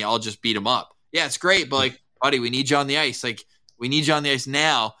bothering me, I'll just beat him up. Yeah, it's great, but buddy, we need you on the ice. Like, we need you on the ice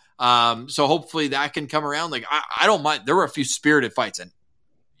now. So hopefully that can come around. Like, I don't mind. There were a few spirited fights, and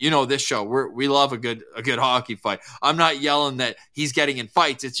this show, we love a good hockey fight. I'm not yelling that he's getting in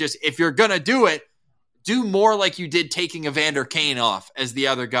fights. It's just, if you're gonna do it, do more like you did taking Evander Kane off as the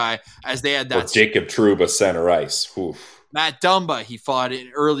other guy, as they had that. Or Jacob Trouba center ice. Oof. Matt Dumba, he fought it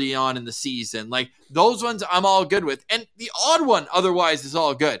early on in the season. Like, those ones I'm all good with. And the odd one otherwise is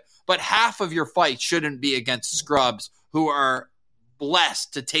all good. But half of your fight shouldn't be against scrubs who are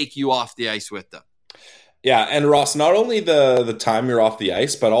blessed to take you off the ice with them. Yeah, and Ross, not only the time you're off the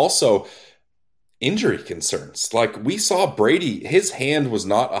ice, but also injury concerns. Like, we saw Brady, his hand was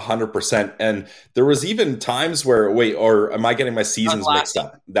not 100%, and there was even times where, or am I getting my seasons mixed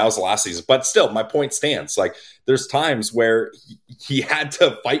up? That was the last season. But still, my point stands. Like, there's times where he had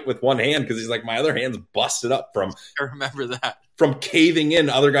to fight with one hand because he's like, my other hand's busted up from I remember that. From caving in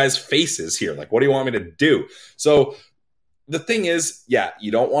other guys' faces here. Like, what do you want me to do? So the thing is, yeah,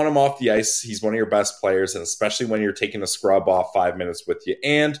 you don't want him off the ice. He's one of your best players, and especially when you're taking a scrub off 5 minutes with you.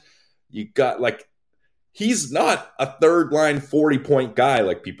 And you got, like, he's not a third-line 40-point guy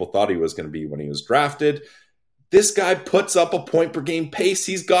like people thought he was going to be when he was drafted. This guy puts up a point-per-game pace.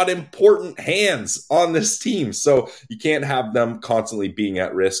 He's got important hands on this team, so you can't have them constantly being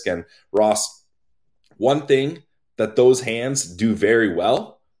at risk. And Ross, one thing that those hands do very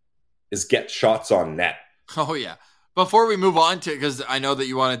well is get shots on net. Oh, yeah. Before we move on to, because I know that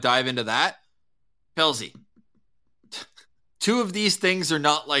you want to dive into that, Pilsy, two of these things are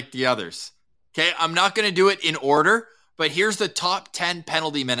not like the others. Okay, I'm not going to do it in order, but here's the top 10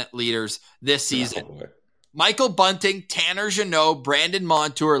 penalty minute leaders this season. Oh, Michael Bunting, Tanner Jeannot, Brandon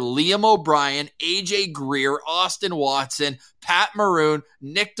Montour, Liam O'Brien, AJ Greer, Austin Watson, Pat Maroon,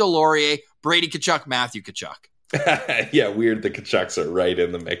 Nick Delorier, Brady Tkachuk, Matthew Tkachuk. Yeah, weird the Tkachuks are right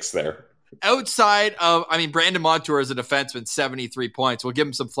in the mix there. Outside of, Brandon Montour is a defenseman, 73 points. We'll give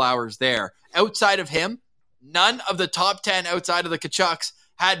him some flowers there. Outside of him, none of the top 10 outside of the Tkachuks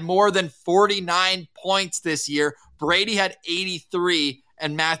had more than 49 points this year. Brady had 83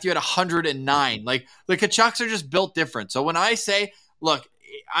 and Matthew had 109. Like, the Tkachuks are just built different. So when I say, look,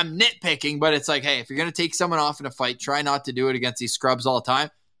 I'm nitpicking, but it's like, hey, if you're going to take someone off in a fight, try not to do it against these scrubs all the time.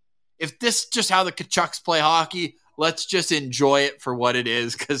 If this is just how the Tkachuks play hockey, let's just enjoy it for what it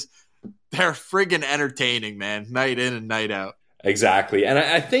is, because they're friggin' entertaining, man, night in and night out. Exactly. And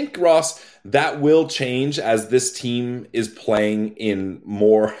I think, Ross, that will change as this team is playing in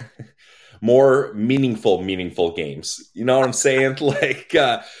more meaningful games. You know what I'm saying? Like,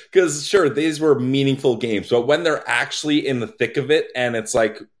 because sure, these were meaningful games, but when they're actually in the thick of it, and it's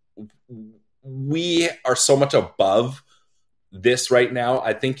like, we are so much above this right now,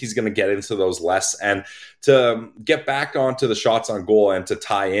 I think he's going to get into those less. And to get back onto the shots on goal and to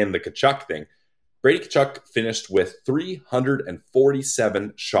tie in the Tkachuk thing, Brady Tkachuk finished with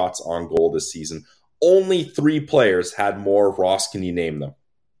 347 shots on goal this season. Only 3 players had more. Ross, can you name them?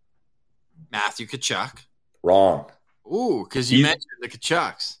 Matthew Tkachuk. Wrong. Ooh, because you mentioned the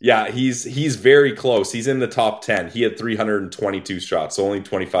Tkachuks. Yeah, he's very close. He's in the top 10. He had 322 shots, so only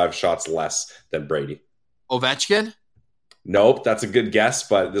 25 shots less than Brady. Ovechkin? Nope, that's a good guess,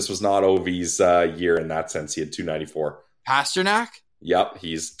 but this was not Ovi's year in that sense. He had 294. Pasternak? Yep,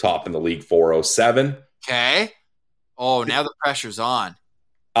 he's top in the league, 407. Okay. Oh, now the pressure's on.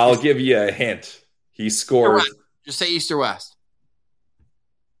 I'll give you a hint. He scored. Just say East or West.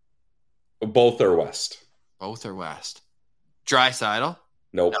 Both are West. Both are West. Draisaitl?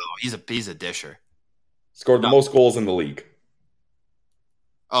 Nope. No, he's a disher. Scored the most goals in the league.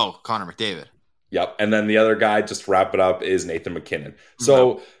 Oh, Connor McDavid. Yep. And then the other guy, just to wrap it up, is Nathan McKinnon.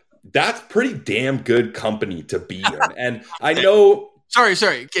 So that's pretty damn good company to be in. And I know. Sorry.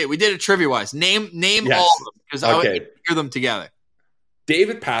 Okay, we did it trivia-wise. Name yes. All of them, because I would hear them together.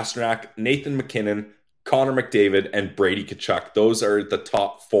 David Pasternak, Nathan McKinnon, Connor McDavid, and Brady Tkachuk. Those are the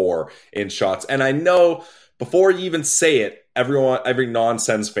top 4 in shots. And I know before you even say it, every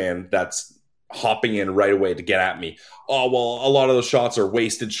non-Sens fan that's hopping in right away to get at me. Oh, well, a lot of those shots are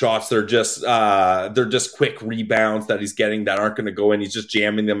wasted shots. They're just quick rebounds that he's getting that aren't going to go in. He's just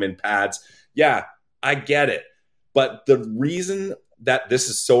jamming them in pads. Yeah, I get it. But the reason that this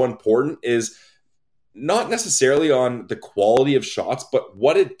is so important is not necessarily on the quality of shots, but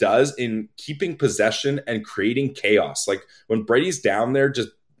what it does in keeping possession and creating chaos. Like, when Brady's down there just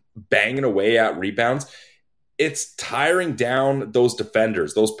banging away at rebounds, it's tiring down those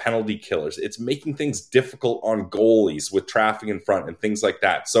defenders, those penalty killers. It's making things difficult on goalies with traffic in front and things like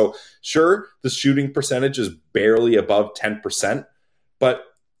that. So sure, the shooting percentage is barely above 10%, but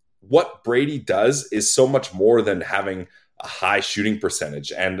what Brady does is so much more than having a high shooting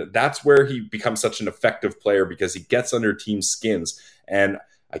percentage. And that's where he becomes such an effective player, because he gets under team skins. And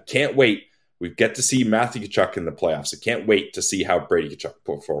I can't wait. We get to see Matthew Tkachuk in the playoffs. I can't wait to see how Brady Tkachuk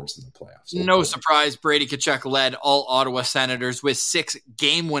performs in the playoffs. No surprise, Brady Tkachuk led all Ottawa Senators with 6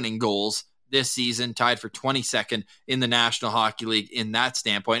 game-winning goals this season, tied for 22nd in the National Hockey League in that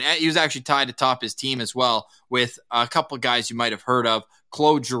standpoint. And he was actually tied atop his team as well with a couple of guys you might have heard of,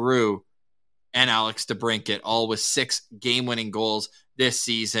 Claude Giroux and Alex DeBrincat, all with 6 game-winning goals this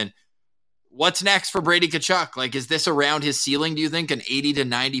season. What's next for Brady Tkachuk? Like, is this around his ceiling, do you think, an 80 to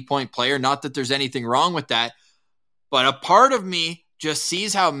 90-point player? Not that there's anything wrong with that, but a part of me just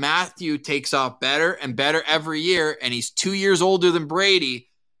sees how Matthew takes off better and better every year, and he's 2 years older than Brady.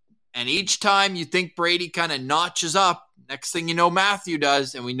 And each time you think Brady kind of notches up, next thing you know, Matthew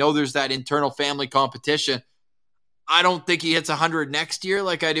does, and we know there's that internal family competition. I don't think he hits 100 next year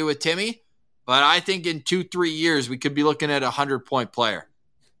like I do with Timmy, but I think in 2-3 years we could be looking at a 100-point player.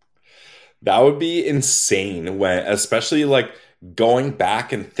 That would be insane, when, especially like going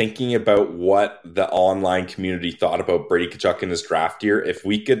back and thinking about what the online community thought about Brady Tkachuk in his draft year. If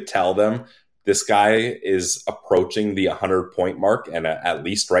we could tell them this guy is approaching the 100-point mark, and at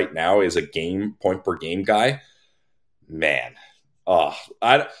least right now is a point per game guy, man.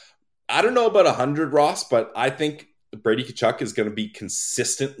 I don't know about 100, Ross, but I think Brady Tkachuk is going to be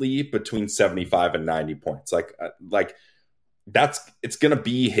consistently between 75 and 90 points. It's going to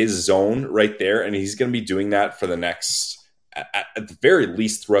be his zone right there, and he's going to be doing that for the next, at the very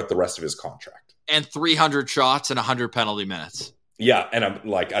least, throughout the rest of his contract. And 300 shots and 100 penalty minutes. Yeah, and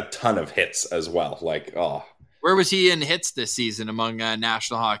a ton of hits as well. Where was he in hits this season among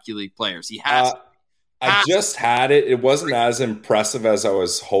National Hockey League players? He has. I just had it. It wasn't as impressive as I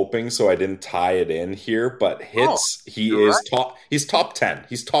was hoping, so I didn't tie it in here. But hits, top. He's top 10.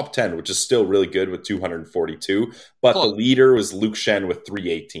 He's top 10, which is still really good with 242. But the leader was Luke Shen with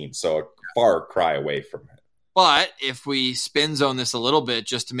 318, so a far cry away from it. But if we spin zone this a little bit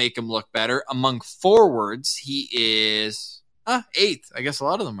just to make him look better, among forwards, he is 8th. I guess a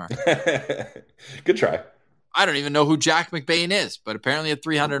lot of them are. Good try. I don't even know who Jack McBain is, but apparently had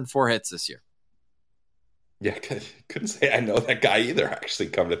 304 hits this year. Yeah, couldn't say I know that guy either, actually,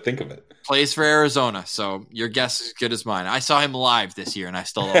 come to think of it. Plays for Arizona, so your guess is as good as mine. I saw him live this year, and I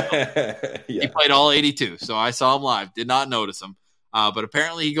still don't know. He played all 82, so I saw him live. Did not notice him. But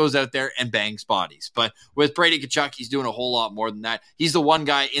apparently he goes out there and bangs bodies. But with Brady Tkachuk, he's doing a whole lot more than that. He's the one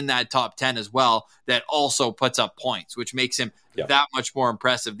guy in that top 10 as well that also puts up points, which makes him that much more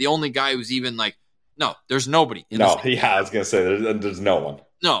impressive. The only guy who's even there's nobody. I was going to say there's no one.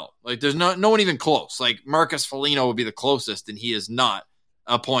 No, there's no one even close. Marcus Foligno would be the closest, and he is not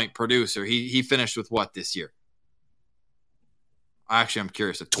a point producer. He finished with what this year? Actually, I'm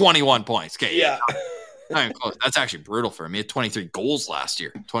curious. 21 points. Okay, yeah. Not even close. That's actually brutal for him. He had 23 goals last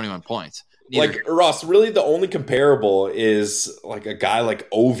year, 21 points. Ross, really the only comparable is a guy like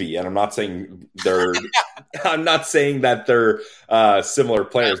Ovi, and I'm not saying they're that they're similar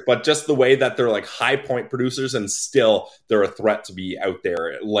players, but just the way that they're high point producers and still they're a threat to be out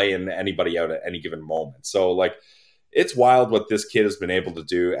there laying anybody out at any given moment. So it's wild what this kid has been able to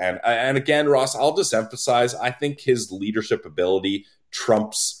do. And again, Ross, I'll just emphasize, I think his leadership ability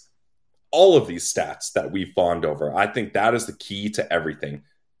trumps all of these stats that we fawned over. I think that is the key to everything.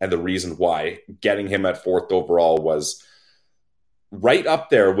 And the reason why getting him at 4th overall was right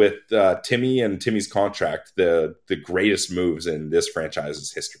up there with Timmy and Timmy's contract, the greatest moves in this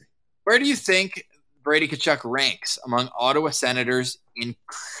franchise's history. Where do you think Brady Tkachuk ranks among Ottawa Senators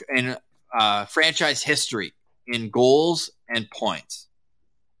in franchise history in goals and points?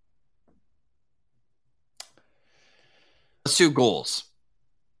 Let's do goals.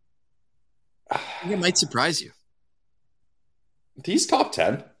 I think it might surprise you. He's top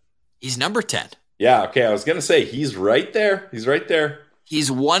 10. He's number 10. Yeah, okay. I was going to say, he's right there. He's right there.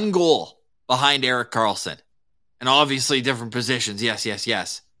 He's 1 goal behind Erik Karlsson. And obviously different positions.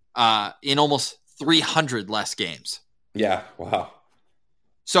 Yes. In almost 300 less games. Yeah, wow.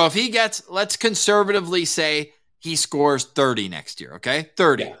 So if he gets, let's conservatively say he scores 30 next year, okay?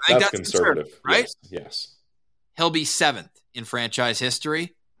 30. Yeah, I think that's conservative, right? Yes. He'll be 7th in franchise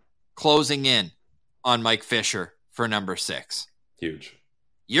history, closing in on Mike Fisher for number 6. Huge.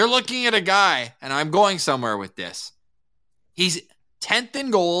 You're looking at a guy, and I'm going somewhere with this. He's 10th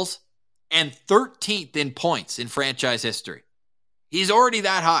in goals and 13th in points in franchise history. He's already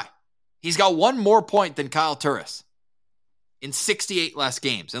that high. He's got 1 more point than Kyle Turris in 68 less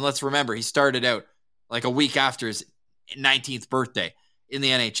games. And let's remember, he started out a week after his 19th birthday in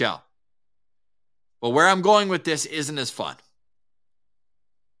the NHL. But where I'm going with this isn't as fun.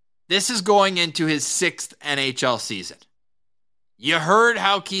 This is going into his 6th NHL season. You heard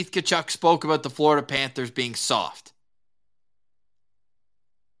how Keith Tkachuk spoke about the Florida Panthers being soft.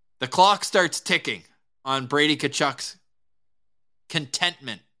 The clock starts ticking on Brady Tkachuk's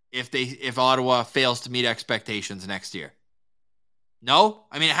contentment if Ottawa fails to meet expectations next year. No?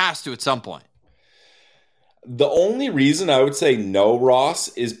 I mean, it has to at some point. The only reason I would say no, Ross,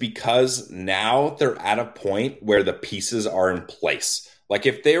 is because now they're at a point where the pieces are in place. Like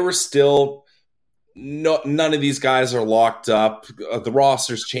if they were still, none of these guys are locked up, the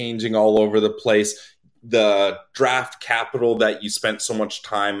roster's changing all over the place, the draft capital that you spent so much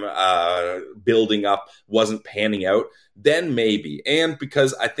time building up wasn't panning out, then maybe. And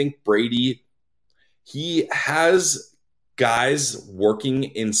because I think Brady, he has guys working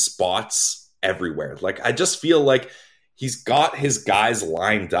in spots everywhere. Like I just feel like he's got his guys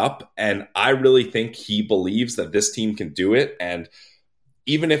lined up, and I really think he believes that this team can do it. And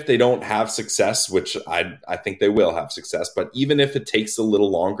even if they don't have success, which I think they will have success, but even if it takes a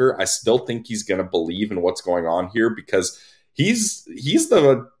little longer, I still think he's going to believe in what's going on here, because he's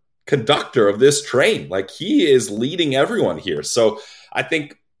the conductor of this train. Like he is leading everyone here. So I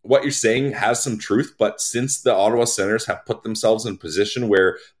think what you're saying has some truth, but since the Ottawa Senators have put themselves in a position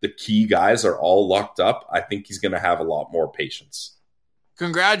where the key guys are all locked up, I think he's going to have a lot more patience.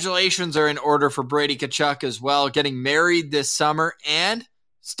 Congratulations are in order for Brady Tkachuk as well, getting married this summer, and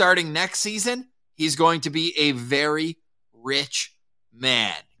starting next season, he's going to be a very rich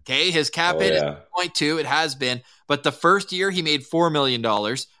man. Okay, his cap hit is 0.2. It has been, but the first year he made $4 million.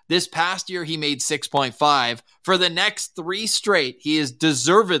 This past year he made 6.5. For the next 3 straight, he is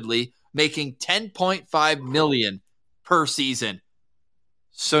deservedly making 10.5 million per season.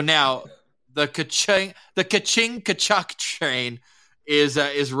 So now the Kachuk train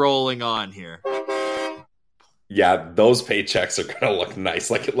is rolling on here. Yeah, those paychecks are going to look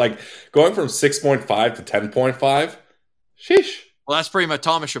nice. Like going from 6.5 to 10.5. Sheesh. Well, that's pretty much.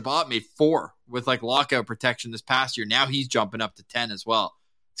 Thomas Chabot made 4 with like lockout protection this past year. Now he's jumping up to 10 as well.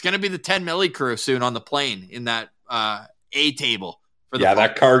 It's going to be the 10 milli crew soon on the plane in that A table.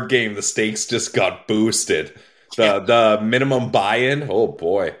 That card game, the stakes just got boosted. The minimum buy-in, oh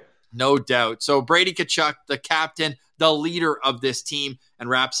boy. No doubt. So Brady Tkachuk, the captain, the leader of this team, and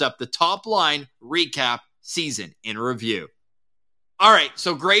wraps up the top line recap season in review. All right,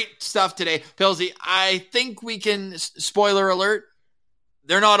 so great stuff today. Pilsy, I think we can, spoiler alert,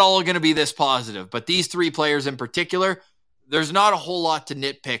 they're not all going to be this positive, but these 3 players in particular, there's not a whole lot to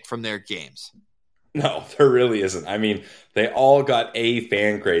nitpick from their games. No, there really isn't. I mean, they all got A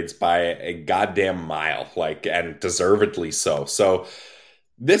fan grades by a goddamn mile, and deservedly so. So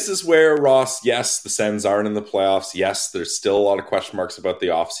this is where, Ross, yes, the Sens aren't in the playoffs. Yes, there's still a lot of question marks about the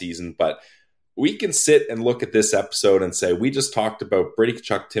offseason, but we can sit and look at this episode and say, we just talked about Brady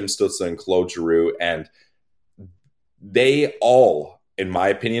Tkachuk, Tim Stützle, and Claude Giroux, and they all, in my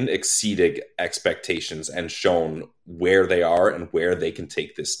opinion, exceeded expectations and shown where they are and where they can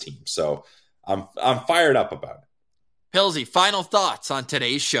take this team. So I'm fired up about it. Pilsy, final thoughts on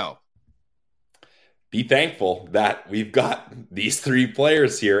today's show. Be thankful that we've got these 3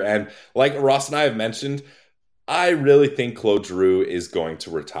 players here. And like Ross and I have mentioned, I really think Claude Giroux is going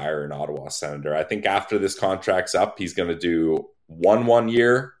to retire an Ottawa Senator. I think after this contract's up, he's going to do one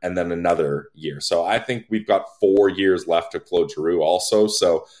year and then another year. So I think we've got 4 years left of Claude Giroux also.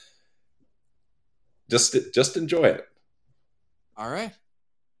 So just enjoy it. All right.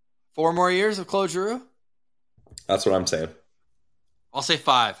 4 more years of Claude Giroux? That's what I'm saying. I'll say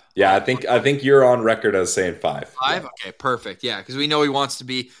 5. Yeah, I think you're on record as saying 5. 5? Yeah. Okay, perfect. Yeah, because we know he wants to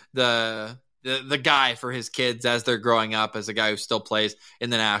be the guy for his kids as they're growing up, as a guy who still plays in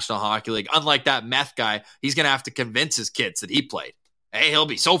the National Hockey League. Unlike that meth guy, he's going to have to convince his kids that he played. Hey, he'll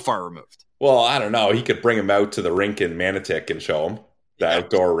be so far removed. Well, I don't know. He could bring him out to the rink in Manitic and show him the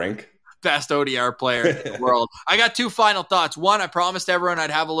outdoor rink. Best ODR player in the world. I got 2 final thoughts. One, I promised everyone I'd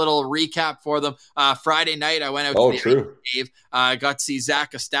have a little recap for them. Friday night, I went out to the cave. I got to see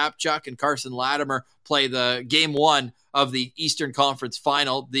Zach Ostapchuk and Carson Latimer play the game 1 of the Eastern Conference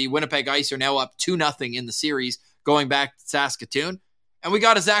Final. The Winnipeg Ice are now up 2-0 in the series, going back to Saskatoon. And we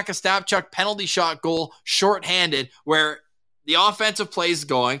got a Zach Ostapchuk penalty shot goal, shorthanded, where the offensive play is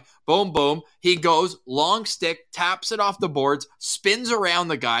going. Boom, boom. He goes, long stick, taps it off the boards, spins around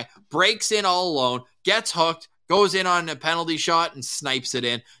the guy, breaks in all alone, gets hooked, goes in on a penalty shot, and snipes it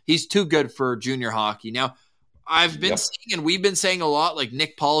in. He's too good for junior hockey. Now, I've been seeing, and we've been saying a lot, like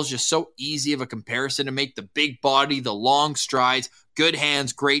Nick Paul is just so easy of a comparison to make. The big body, the long strides, good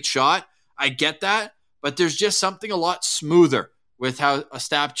hands, great shot. I get that, but there's just something a lot smoother with how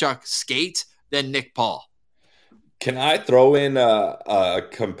Ostapchuk skates than Nick Paul. Can I throw in a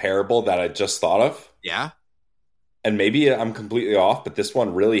comparable that I just thought of? Yeah. And maybe I'm completely off, but this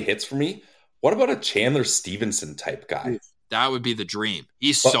one really hits for me. What about a Chandler Stevenson type guy? That would be the dream.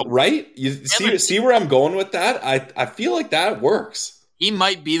 He's right? You see where I'm going with that? I feel like that works. he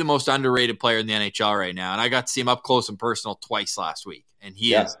might be the most underrated player in the NHL right now. And I got to see him up close and personal twice last week, and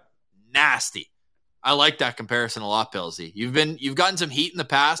he is nasty. I like that comparison a lot, Pilsy. You've gotten some heat in the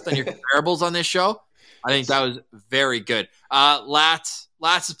past on your comparables on this show. I think that was very good. Latz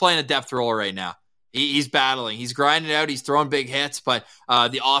is playing a depth role right now. He's battling. He's grinding out. He's throwing big hits, but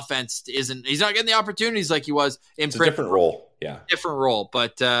the offense isn't. He's not getting the opportunities like he was in. It's a different role. Yeah, different role.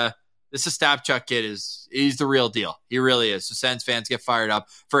 But this Ostapchuk kid he's the real deal. He really is. So Sens fans get fired up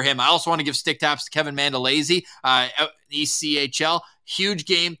for him. I also want to give stick taps to Kevin Mandolese, ECHL. Huge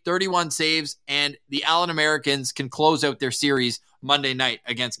game, 31 saves, and the Allen Americans can close out their series Monday night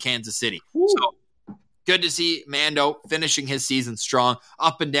against Kansas City. Woo. So good to see Mando finishing his season strong,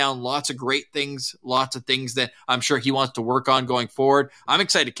 up and down, lots of great things, lots of things that I'm sure he wants to work on going forward. I'm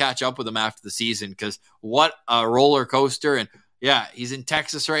excited to catch up with him after the season because what a roller coaster. And yeah, he's in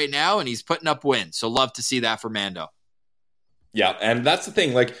Texas right now and he's putting up wins. So love to see that for Mando. Yeah, and that's the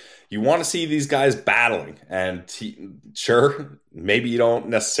thing. Like, you want to see these guys battling. And sure, maybe you don't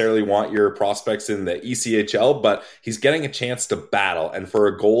necessarily want your prospects in the ECHL, but he's getting a chance to battle. And for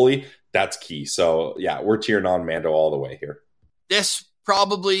a goalie, that's key. So, yeah, we're cheering on Mando all the way here. This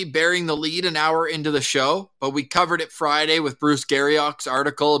probably bearing the lead an hour into the show, but we covered it Friday with Bruce Garriock's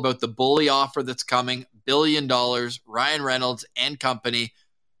article about the bully offer that's coming, $1 billion, Ryan Reynolds and company.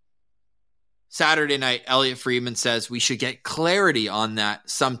 Saturday night, Elliot Friedman says we should get clarity on that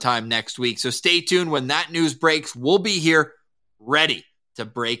sometime next week. So stay tuned. When that news breaks, we'll be here ready to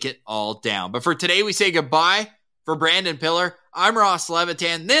break it all down. But for today, we say goodbye. For Brandon Pillar, I'm Ross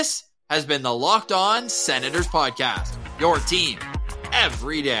Levitan. This has been the Locked On Senators podcast, your team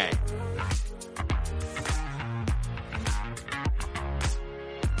every day.